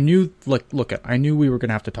we came. I knew, I knew we were going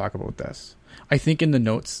to have to talk about this. I think in the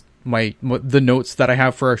notes, the notes that I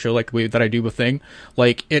have for our show, like the way that I do the thing,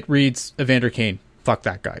 like it reads Evander Kane, fuck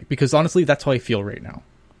that guy. Because honestly, that's how I feel right now.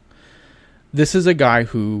 This is a guy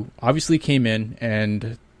who obviously came in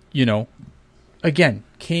and, you know, again,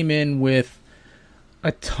 came in with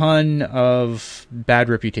a ton of bad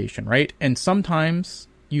reputation, right? And sometimes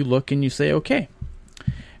you look and you say, okay,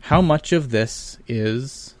 how much of this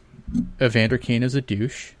is Evander Kane is a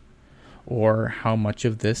douche, or how much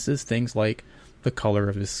of this is things like the color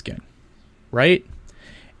of his skin, right?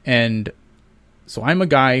 And so I'm a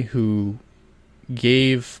guy who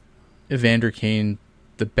gave Evander Kane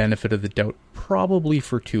the benefit of the doubt probably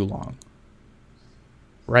for too long,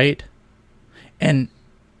 right? And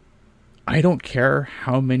I don't care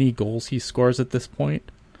how many goals he scores at this point.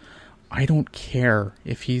 I don't care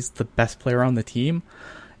if he's the best player on the team.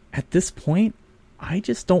 At this point, I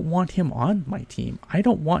just don't want him on my team. I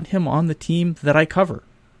don't want him on the team that I cover.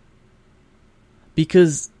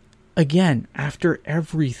 Because, again, after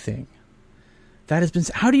everything that has been...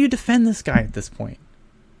 How do you defend this guy at this point?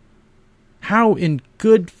 How, in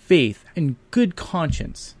good faith and good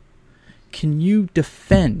conscience, can you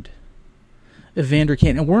defend Evander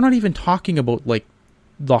Kane? And we're not even talking about, like,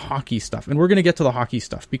 the hockey stuff. And we're going to get to the hockey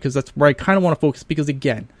stuff because that's where I kind of want to focus. Because,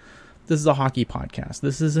 again, this is a hockey podcast.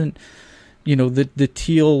 This isn't, you know, the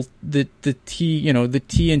T, you know, the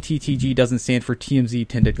T and TTG doesn't stand for TMZ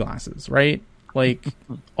tinted glasses, right? Like,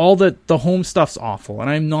 all the home stuff's awful, and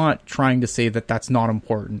I'm not trying to say that that's not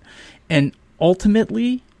important. And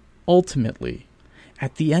ultimately,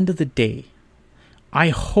 at the end of the day, I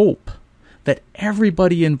hope that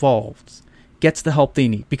everybody involved gets the help they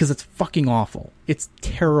need, because it's fucking awful. It's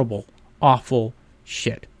terrible, awful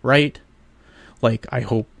shit, right? Like, I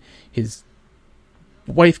hope his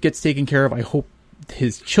wife gets taken care of. I hope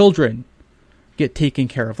his children get taken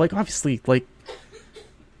care of. Like, obviously, like,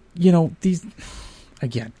 you know, these,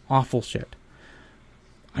 again, awful shit.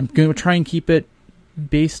 I'm going to try and keep it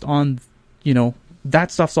based on, you know,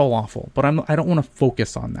 that stuff's all awful, but I don't want to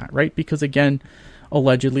focus on that, right? Because, again,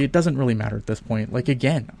 allegedly, it doesn't really matter at this point. Like,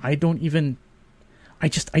 again, I don't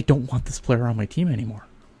want this player on my team anymore.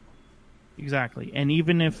 Exactly. And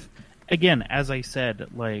even if, again, as I said,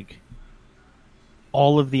 like,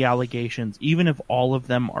 all of the allegations, even if all of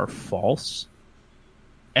them are false,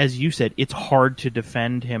 as you said, it's hard to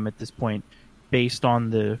defend him at this point based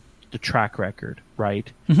on the track record, right?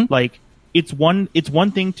 Mm-hmm. Like, it's one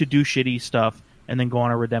thing to do shitty stuff and then go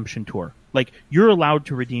on a redemption tour. Like, you're allowed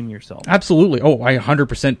to redeem yourself. Absolutely. Oh, I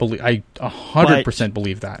 100%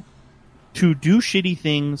 believe that. To do shitty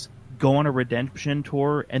things, go on a redemption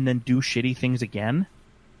tour, and then do shitty things again?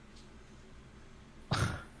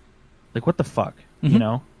 Like, what the fuck? Mm-hmm. You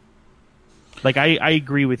know? Like, I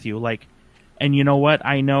agree with you. Like, and you know what?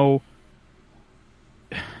 I know...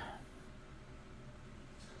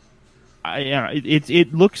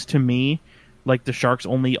 It looks to me like the Sharks'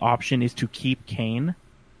 only option is to keep Kane.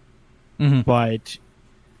 Mm-hmm. But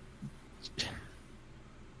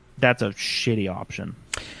that's a shitty option.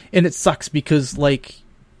 And it sucks because, like,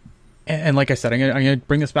 and like I said, I'm going to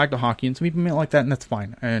bring this back to hockey, and some people may like that, and that's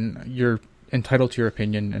fine. And you're entitled to your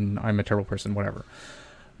opinion, and I'm a terrible person, whatever.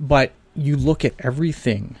 But you look at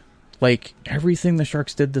everything, like everything the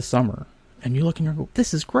Sharks did this summer, and you look and you go,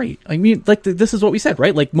 this is great. I mean, like, this is what we said,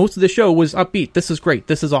 right? Like, most of the show was upbeat. This is great.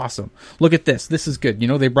 This is awesome. Look at this. This is good. You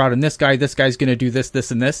know, they brought in this guy. This guy's going to do this, this,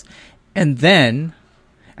 and this. And then,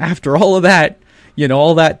 after all of that, you know,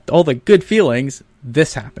 all the good feelings,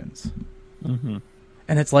 this happens. Mm-hmm.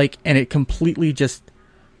 And it's like, and it completely just,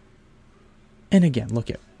 and again, look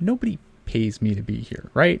at, nobody pays me to be here,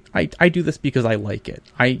 right? I do this because I like it.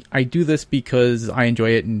 I do this because I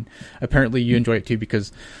enjoy it, and apparently you enjoy it too,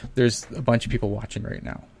 because there's a bunch of people watching right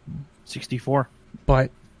now. 64.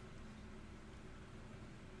 But,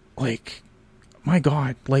 like, my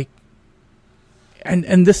God, like,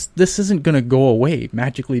 and this isn't going to go away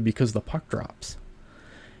magically because the puck drops.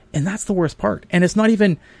 And that's the worst part. And it's not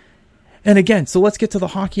even, and again, so let's get to the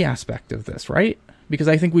hockey aspect of this, right? Because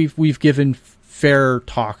I think we've given fair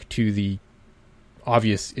talk to the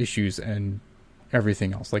obvious issues and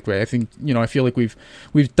everything else. Like, I think, I feel like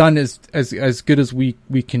we've done as good as we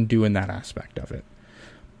can do in that aspect of it.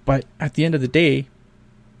 But at the end of the day,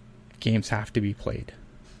 games have to be played.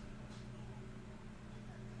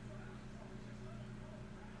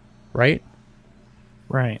 Right?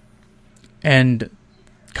 Right. And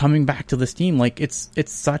coming back to this team, like, it's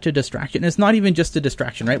such a distraction. It's not even just a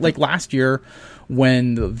distraction, right? Like last year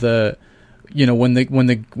when the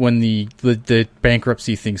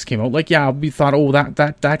bankruptcy things came out, like, yeah, we thought, oh,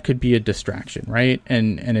 that could be a distraction, right?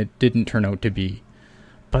 And it didn't turn out to be.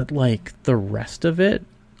 But like the rest of it,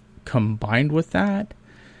 combined with the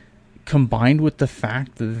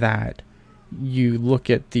fact that you look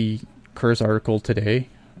at the Kurz article today,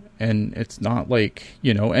 and it's not like,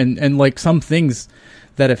 and like some things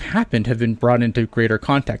that have happened have been brought into greater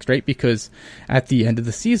context, right? Because at the end of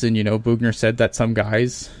the season, Bugner said that some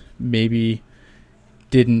guys maybe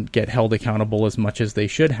didn't get held accountable as much as they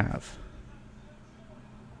should have.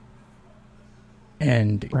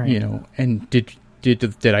 And, right. And did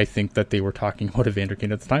I think that they were talking about Evander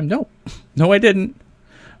Kane at the time? No, I didn't.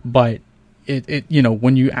 But it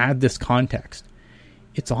when you add this context,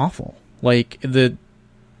 it's awful. Like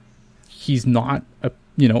he's not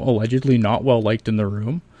allegedly not well liked in the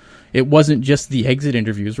room. It wasn't just the exit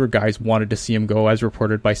interviews where guys wanted to see him go, as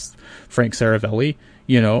reported by Frank Saravelli.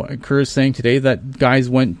 Kerr is saying today that guys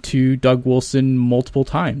went to Doug Wilson multiple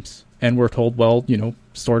times and were told, well,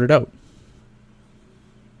 sort it out.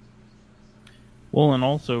 Well, and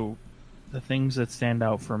also the things that stand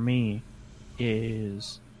out for me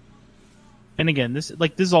is, and again, this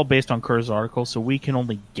is all based on Kerr's article, so we can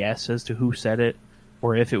only guess as to who said it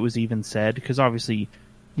or if it was even said, because obviously,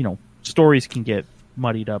 stories can get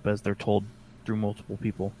muddied up as they're told through multiple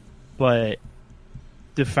people. But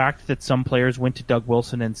the fact that some players went to Doug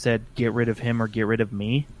Wilson and said, get rid of him or get rid of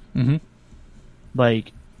me,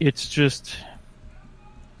 like, it's just,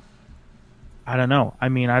 I don't know. I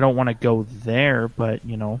mean, I don't want to go there, but,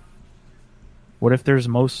 what if there's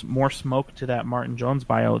more smoke to that Martin Jones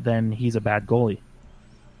bio than he's a bad goalie?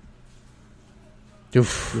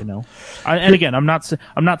 Oof. And again, I'm not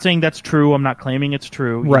saying that's true. I'm not claiming it's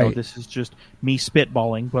true. Right. This is just me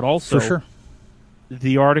spitballing. But also, for sure,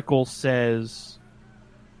 the article says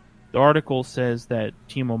that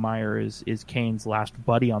Timo Meier is Kane's last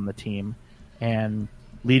buddy on the team, and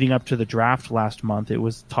leading up to the draft last month, it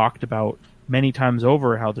was talked about many times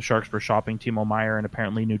over how the Sharks were shopping Timo Meier, and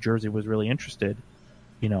apparently New Jersey was really interested.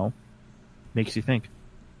 Makes you think.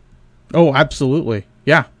 Oh, absolutely.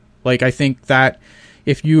 Yeah. Like, I think that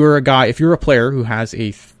if you're a player who has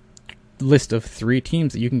a list of 3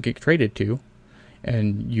 teams that you can get traded to,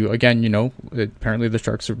 and apparently the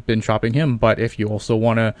Sharks have been shopping him, but if you also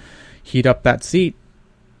want to heat up that seat,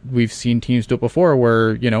 we've seen teams do it before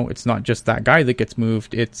where, it's not just that guy that gets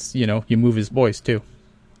moved, it's, you move his boys too.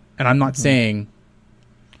 And I'm not saying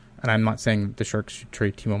the Sharks should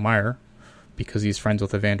trade Timo Meier because he's friends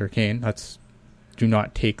with Evander Kane. Do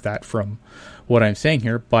not take that from what I'm saying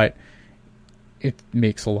here, but it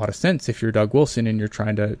makes a lot of sense if you're Doug Wilson and you're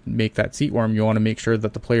trying to make that seat warm. You want to make sure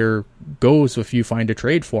that the player goes if you find a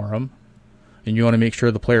trade for him, and you want to make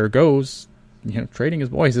sure the player goes. Trading his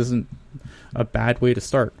boys isn't a bad way to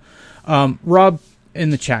start. Rob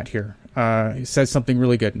in the chat here says something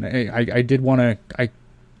really good, and I did want to.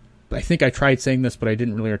 I think I tried saying this, but I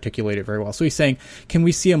didn't really articulate it very well. So he's saying, can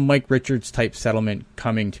we see a Mike Richards type settlement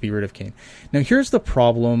coming to be rid of Kane? Now, here's the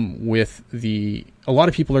problem with a lot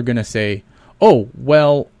of people are going to say, oh,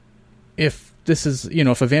 well, if this is,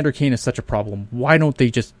 if Evander Kane is such a problem, why don't they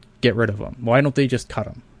just get rid of him? Why don't they just cut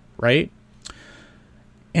him? Right?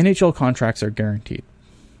 NHL contracts are guaranteed.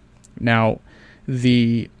 Now,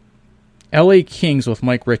 the LA Kings with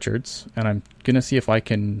Mike Richards, and I'm going to see if I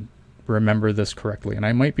can remember this correctly, and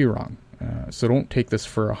I might be wrong, so don't take this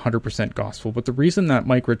for 100% gospel, but the reason that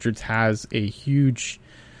Mike Richards has a huge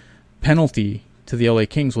penalty to the LA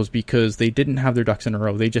Kings was because they didn't have their ducks in a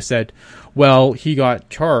row. They just said, well, he got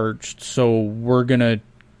charged, so we're going to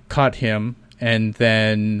cut him, and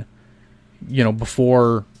then,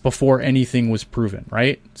 before anything was proven,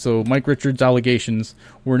 right? So Mike Richards' allegations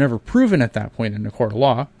were never proven at that point in a court of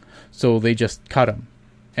law, so they just cut him.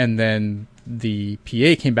 And then the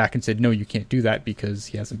PA came back and said, no, you can't do that because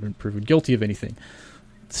he hasn't been proven guilty of anything.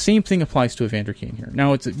 The same thing applies to Evander Kane here.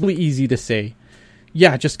 Now, it's really easy to say,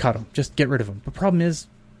 yeah, just cut him. Just get rid of him. The problem is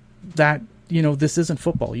that, this isn't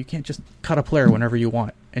football. You can't just cut a player whenever you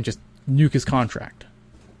want and just nuke his contract.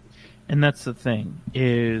 And that's the thing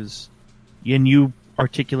is, and you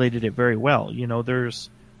articulated it very well. There's,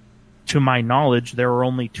 to my knowledge, there are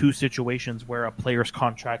only 2 situations where a player's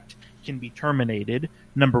contract can be terminated.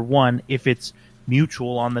 Number one, if it's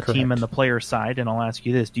mutual on the Correct. team and the player side. And I'll ask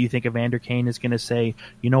you this: do you think Evander Kane is going to say,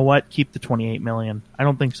 you know what, keep the $28 million? I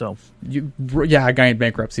don't think so. A guy in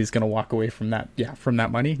bankruptcy is going to walk away from that. Yeah, from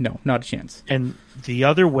that money. No, not a chance. And the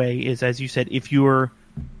other way is, as you said, if you're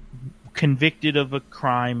convicted of a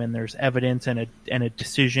crime and there's evidence and a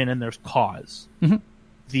decision and there's cause. Mm-hmm.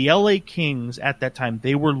 The LA Kings at that time,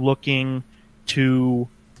 they were looking to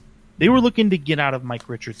get out of Mike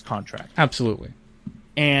Richards' contract. Absolutely.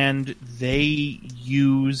 And they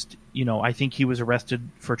used, I think he was arrested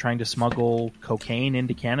for trying to smuggle cocaine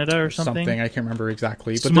into Canada or something. I can't remember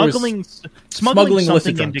exactly. But Smuggling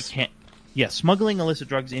illicit something drugs. Smuggling illicit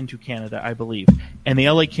drugs into Canada, I believe. And the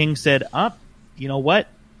LA Kings said, you know what?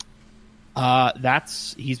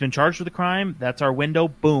 He's been charged with a crime. That's our window.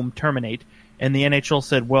 Boom, terminate. And the NHL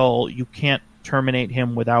said, well, you can't terminate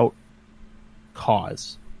him without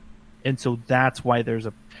cause. And so that's why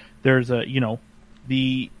the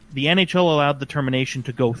NHL allowed the termination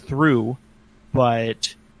to go through,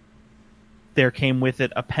 but there came with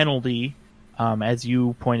it a penalty, as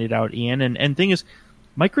you pointed out, Ian. And thing is,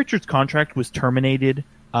 Mike Richards' contract was terminated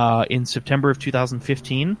in September of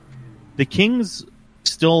 2015. The Kings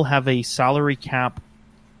still have a salary cap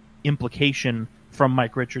implication from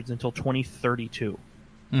Mike Richards until 2032.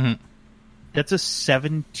 Mm-hmm. That's a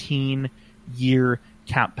 17-year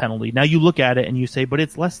cap penalty. Now you look at it and you say, but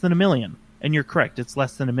it's less than $1 million. And you're correct, it's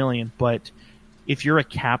less than $1 million. But if you're a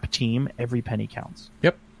cap team, every penny counts.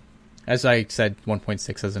 Yep. As I said,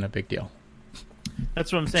 1.6 isn't a big deal.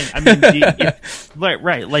 That's what I'm saying. I mean,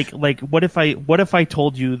 right? Like, what if I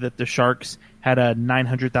told you that the Sharks had a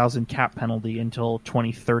 $900,000 cap penalty until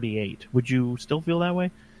 2038? Would you still feel that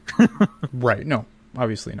way? Right. No,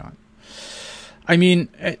 obviously not. I mean,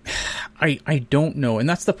 I don't know, and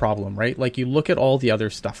that's the problem, right? Like, you look at all the other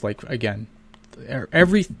stuff. Like, again,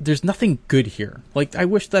 there's nothing good here. Like, I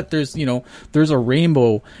wish that there's a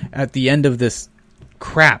rainbow at the end of this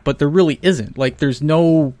crap, but there really isn't. Like, there's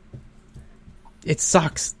no. It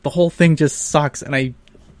sucks. The whole thing just sucks, and I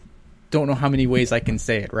don't know how many ways I can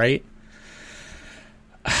say it, right?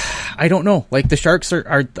 I don't know. Like, the Sharks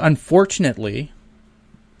are unfortunately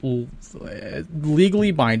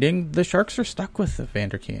legally binding. The Sharks are stuck with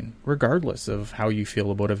Evander Kane, regardless of how you feel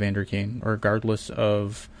about Evander Kane, regardless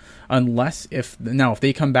of, if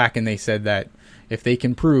they come back and they said that if they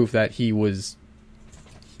can prove that he was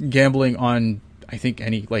gambling on,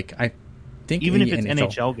 even if it's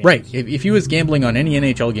NHL games. Right. If he was gambling on any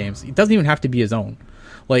NHL games, it doesn't even have to be his own.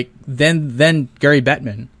 Like, then Gary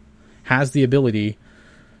Bettman has the ability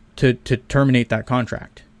to terminate that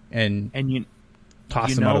contract and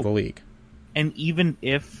toss him out of the league. And even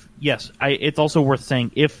if, it's also worth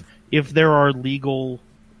saying, if there are legal,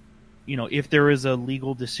 if there is a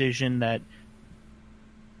legal decision that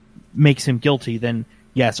makes him guilty, then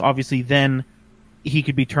yes, obviously then he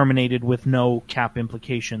could be terminated with no cap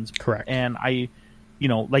implications. Correct. And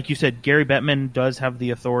like you said, Gary Bettman does have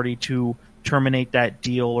the authority to terminate that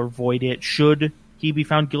deal or void it should he be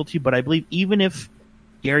found guilty. But I believe even if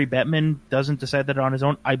Gary Bettman doesn't decide that on his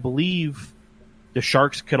own, I believe the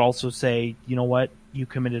Sharks could also say, you know what, you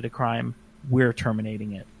committed a crime, we're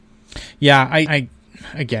terminating it. Yeah,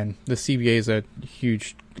 again, the CBA is a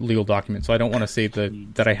huge legal document, so I don't want to say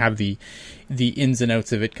that I have the ins and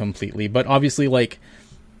outs of it completely. But obviously, like,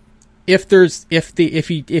 if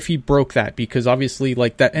he broke that, because obviously,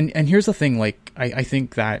 like, that, and here's the thing, like, I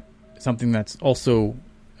think that something that's also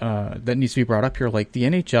that needs to be brought up here, like, the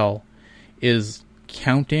NHL is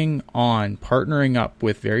counting on partnering up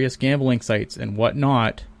with various gambling sites and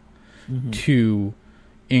whatnot to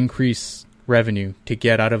increase revenue to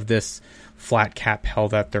get out of this flat cap hell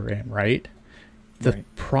that they're in, right? The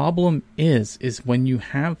problem is when you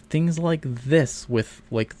have things like this with,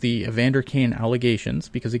 like, the Evander Kane allegations,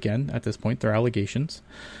 because again, at this point, they're allegations.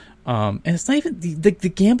 And it's not even the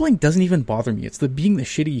gambling doesn't even bother me. It's being the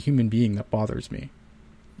shitty human being that bothers me.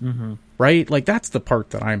 Mm-hmm. Right? Like, that's the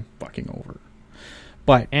part that I'm fucking over.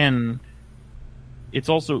 And it's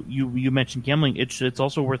also, you mentioned gambling. It's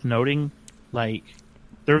also worth noting, like,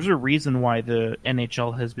 there's a reason why the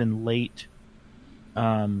NHL has been late.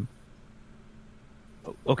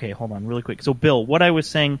 Okay, hold on really quick. So, Bill, what I was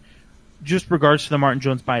saying, just regards to the Martin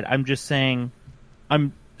Jones bite, I'm just saying,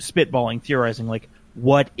 I'm spitballing, theorizing, like,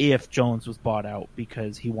 what if Jones was bought out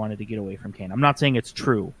because he wanted to get away from Kane? I'm not saying it's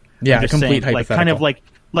true. Yeah, I'm just complete saying, hypothetical. like, kind of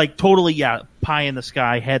like totally, pie in the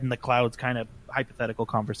sky, head in the clouds kind of hypothetical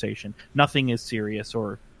conversation. Nothing is serious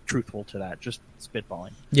or truthful to that, just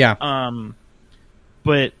spitballing. Yeah.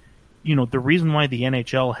 But, the reason why the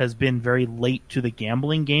NHL has been very late to the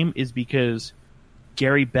gambling game is because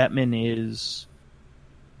Gary Bettman is,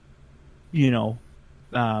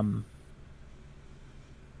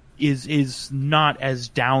 is not as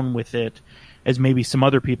down with it as maybe some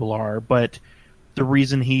other people are, but the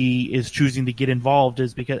reason he is choosing to get involved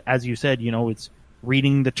is because, as you said, it's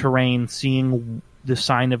reading the terrain, seeing the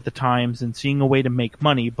sign of the times, and seeing a way to make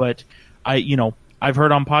money. But I've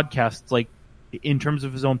heard on podcasts, like, in terms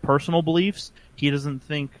of his own personal beliefs, he doesn't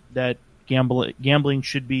think that gambling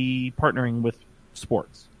should be partnering with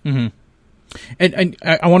sports. Mm-hmm. And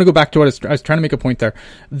I want to go back to what I was trying to make a point there.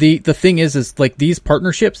 The thing is like, these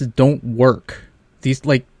partnerships don't work. These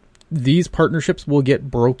partnerships will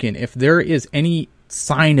get broken if there is any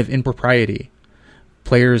sign of impropriety.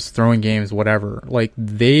 Players throwing games, whatever. Like,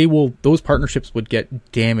 those partnerships would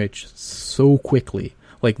get damaged so quickly.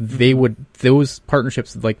 Like, those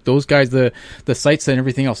partnerships, like those guys, the sites and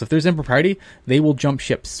everything else, if there's impropriety, they will jump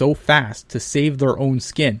ship so fast to save their own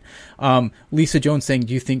skin. Lisa Jones saying,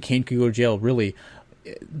 do you think Kane could go to jail? Really?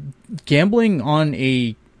 Gambling on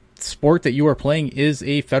a sport that you are playing is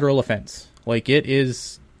a federal offense. Like, I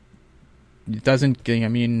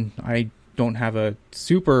don't have a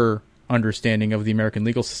super understanding of the American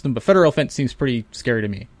legal system, but federal offense seems pretty scary to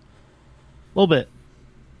me. A little bit.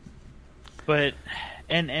 But...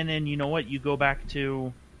 And then you know what? You go back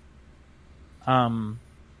to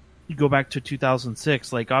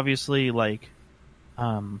 2006. Like, obviously, like,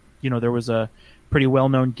 there was a pretty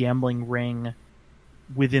well-known gambling ring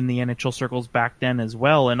within the NHL circles back then as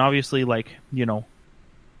well. And obviously, like, Wayne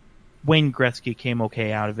Gretzky came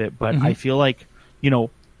okay out of it, but I feel like,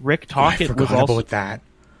 Rick Tocchet was also about that.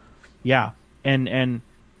 Yeah, and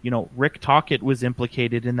Rick Tocchet was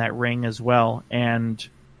implicated in that ring as well, and.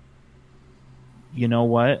 You know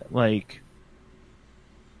what? Like,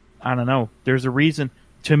 I don't know. There's a reason.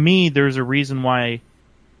 To me, there's a reason why,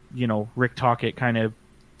 Rick Tocchet kind of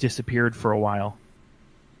disappeared for a while.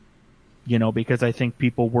 Because I think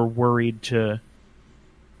people were worried to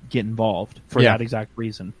get involved for that exact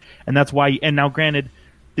reason. And that's why, and now granted,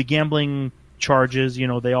 the gambling charges,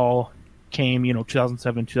 they all came,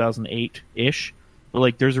 2007, 2008-ish. But,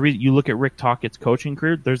 like, there's a reason. You look at Rick Tocchet's coaching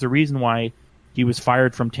career, there's a reason why he was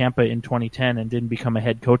fired from Tampa in 2010 and didn't become a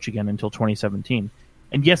head coach again until 2017.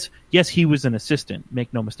 And yes, he was an assistant.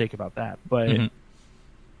 Make no mistake about that. But,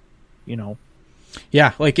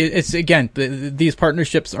 Yeah, like, it's, again, these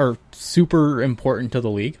partnerships are super important to the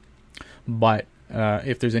league. But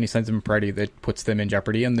if there's any sense of impropriety, that puts them in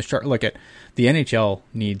jeopardy. And look at the NHL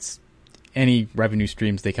needs any revenue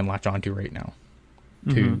streams they can latch onto right now.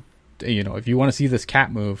 To if you want to see this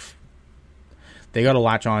cat move, they got to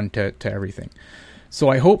latch on to everything. So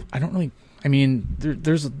I hope,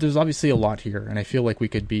 there's obviously a lot here, and I feel like we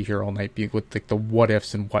could be here all night with the what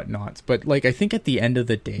ifs and whatnots. But, like, I think at the end of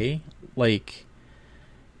the day, like,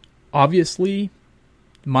 obviously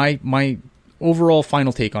my overall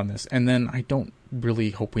final take on this, and then I don't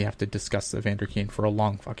really hope we have to discuss Evander Kane for a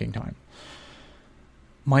long fucking time.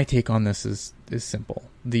 My take on this is simple.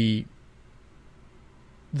 The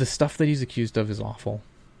stuff that he's accused of is awful.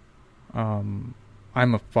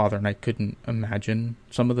 I'm a father, and I couldn't imagine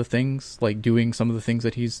some of the things, like doing some of the things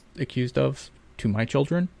that he's accused of to my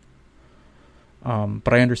children.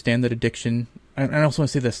 But I understand that addiction, and I also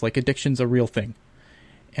want to say this, like, addiction's a real thing.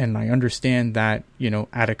 And I understand that,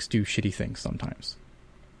 addicts do shitty things sometimes.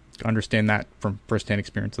 I understand that from firsthand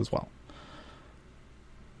experience as well.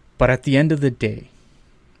 But at the end of the day,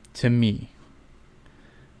 to me,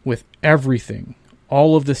 with everything,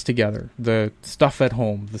 all of this together, the stuff at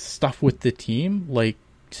home, the stuff with the team, like,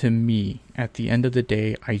 to me, at the end of the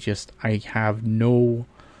day, I have no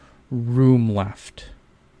room left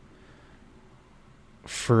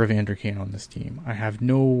for Evander Kane on this team. I have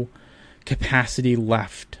no capacity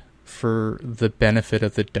left for the benefit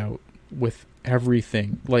of the doubt with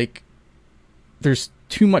everything. Like, there's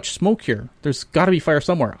too much smoke here. There's got to be fire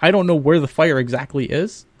somewhere. I don't know where the fire exactly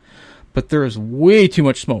is, but there is way too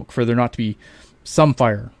much smoke for there not to be some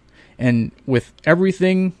fire. And with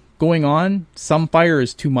everything going on, some fire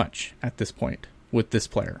is too much at this point with this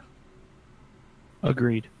player.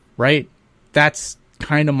 Agreed. Right? That's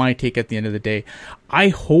kind of my take at the end of the day. I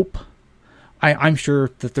hope, I'm sure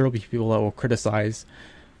that there will be people that will criticize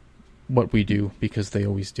what we do, because they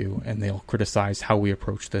always do, and they'll criticize how we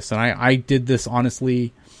approach this. And I did this,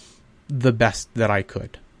 honestly, the best that I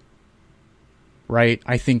could. Right?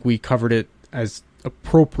 I think we covered it as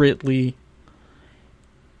appropriately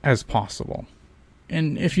as possible.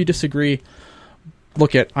 And if you disagree,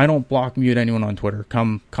 I don't block, mute anyone on Twitter.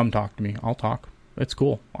 Come talk to me. I'll talk. It's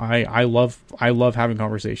cool. I love having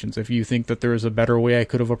conversations. If you think that there is a better way I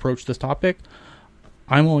could have approached this topic,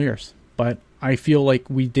 I'm all ears. But I feel like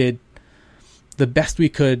we did the best we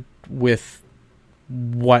could with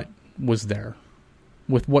what was there,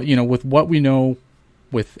 with what we know,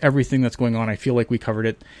 with everything that's going on, I feel like we covered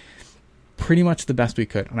it pretty much the best we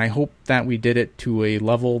could. And I hope that we did it to a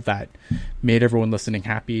level that made everyone listening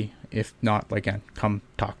happy. If not, again, come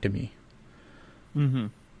talk to me. Mm-hmm.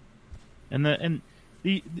 And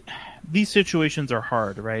these situations are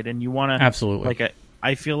hard, right? And you want to... Absolutely.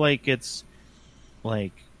 I feel like it's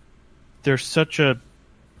there's such a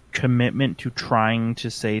commitment to trying to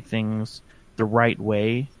say things the right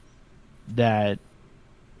way that,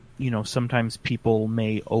 sometimes people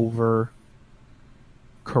may over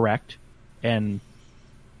correct and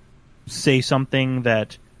say something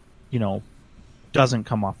that, doesn't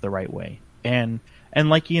come off the right way. And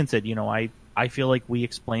like Ian said, I feel like we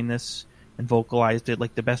explained this and vocalized it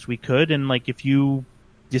the best we could. And if you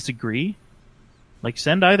disagree,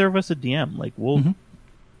 send either of us a DM.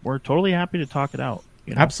 We're totally happy to talk it out.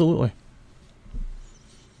 Absolutely.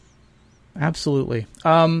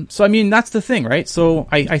 So, I mean, that's the thing, right? So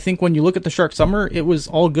I think when you look at the Shark Summer, it was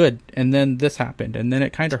all good. And then this happened. And then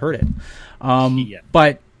it kind of hurt it.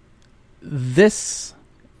 But this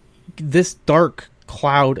dark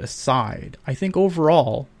cloud aside, I think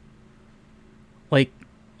overall,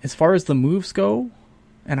 as far as the moves go,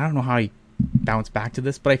 and I don't know how I bounce back to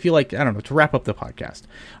this, but I feel like, I don't know, to wrap up the podcast,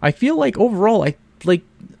 I feel like overall,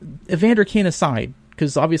 Evander Kane aside,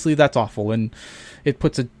 because obviously that's awful and it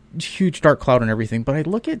puts a huge dark cloud on everything, but I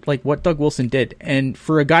look at what Doug Wilson did, and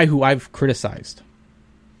for a guy who I've criticized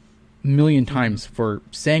a million times for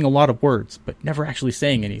saying a lot of words but never actually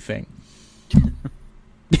saying anything,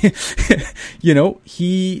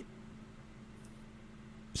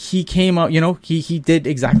 he came out, he did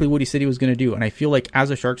exactly what he said he was going to do. And I feel like as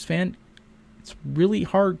a Sharks fan, it's really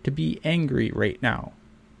hard to be angry right now.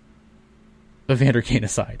 Evander Kane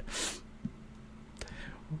aside.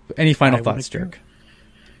 Any final thoughts, Jerk?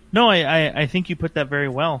 No, I think you put that very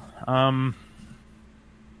well.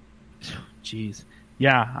 Jeez.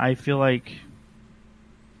 Yeah, I feel like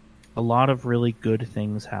a lot of really good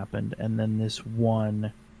things happened, and then this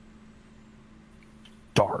one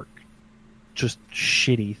dark, just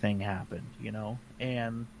shitty thing happened,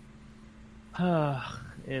 and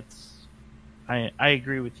it's, I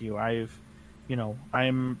agree with you.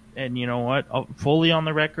 I'm, and you know what, fully on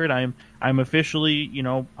the record, I'm officially,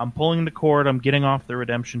 I'm pulling the cord, I'm getting off the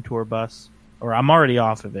Redemption Tour bus, or I'm already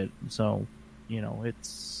off of it. So,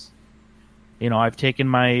 it's, I've taken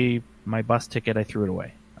my bus ticket, I threw it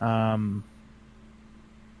away.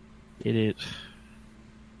 It is,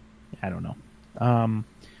 I don't know.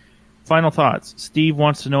 Final thoughts. Steve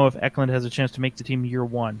wants to know if Eklund has a chance to make the team year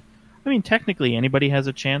one. I mean, technically anybody has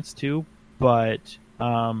a chance to, but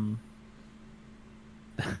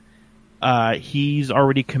he's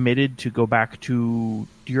already committed to go back to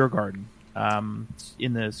Djurgården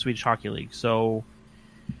in the Swedish Hockey League. So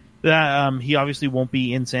that he obviously won't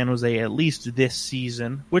be in San Jose at least this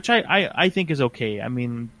season, which I think is okay. I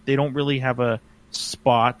mean, they don't really have a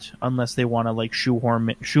spot unless they want to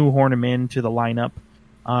shoehorn him into the lineup.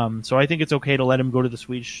 So I think it's okay to let him go to the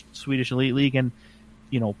Swedish Elite League and,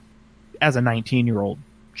 as a 19-year-old,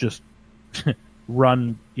 just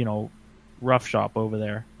run, roughshop over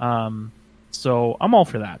there. So I'm all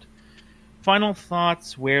for that. Final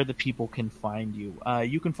thoughts, where the people can find you.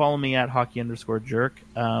 You can follow me at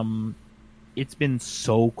hockey_jerk. It's been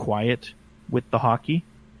so quiet with the hockey.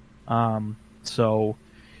 So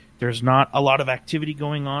there's not a lot of activity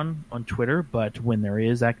going on Twitter, but when there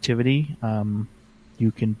is activity,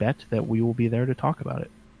 you can bet that we will be there to talk about it.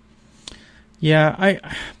 Yeah, I'm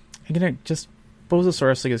going to just...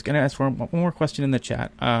 Bozosaurus is going to ask for one more question in the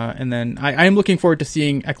chat, and then I am looking forward to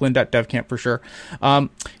seeing Eklund at Dev Camp for sure.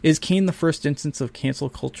 Is Kane the first instance of cancel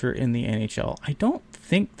culture in the NHL? I don't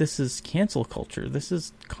think this is cancel culture. This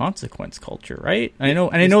is consequence culture, right? I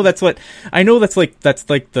know that's like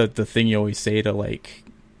the thing you always say to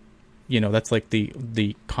that's like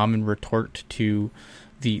the common retort to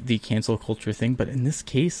the cancel culture thing. But in this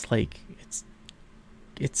case,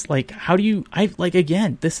 it's like, how do you,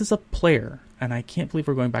 again, this is a player. And I can't believe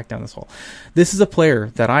we're going back down this hole. This is a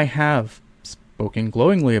player that I have spoken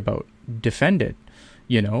glowingly about, defended,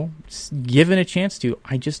 given a chance to.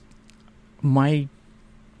 I just, my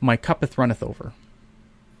cuppeth runneth over.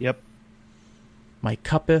 Yep. My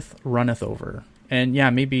cuppeth runneth over. And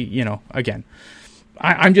yeah, maybe, again,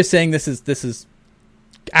 I'm just saying this is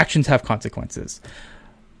actions have consequences.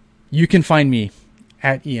 You can find me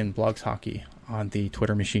at Ian Blogs Hockey on the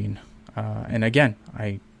Twitter machine. And again,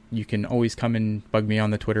 you can always come and bug me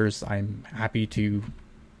on the Twitters. I'm happy to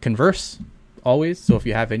converse always. So if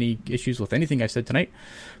you have any issues with anything I said tonight,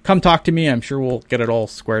 come talk to me. I'm sure we'll get it all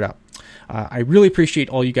squared up. I really appreciate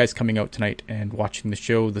all you guys coming out tonight and watching the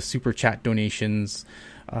show, the super chat donations,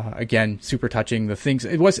 Again, super touching. The things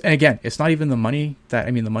it was, and again, it's not even the money that,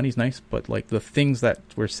 I mean, the money's nice, but like the things that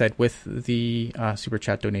were said with the super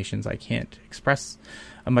chat donations, I can't express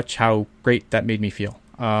much how great that made me feel.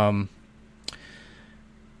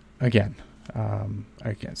 Again,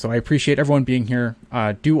 so I appreciate everyone being here.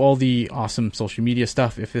 Do all the awesome social media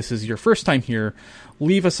stuff. If this is your first time here,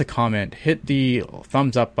 leave us a comment, hit the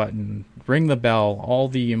thumbs up button, ring the bell, all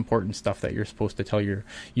the important stuff that you're supposed to tell your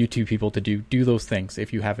YouTube people to do those things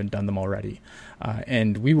if you haven't done them already.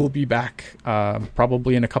 And we will be back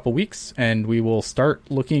probably in a couple weeks, and we will start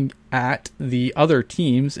looking at the other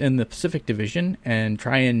teams in the Pacific Division and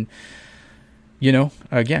try and, you know,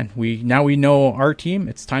 again, we know our team.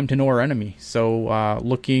 It's time to know our enemy. So I'm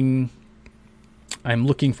looking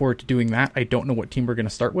forward to doing that. I don't know what team we're going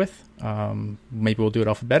to start with. Maybe we'll do it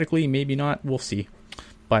alphabetically. Maybe not. We'll see.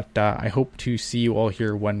 But I hope to see you all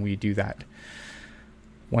here when we do that.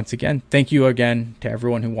 Once again, thank you again to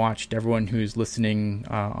everyone who watched, everyone who's listening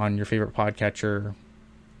on your favorite podcatcher.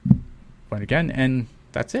 But again, and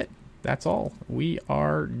that's it. That's all. We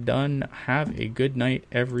are done. Have a good night,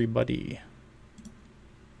 everybody.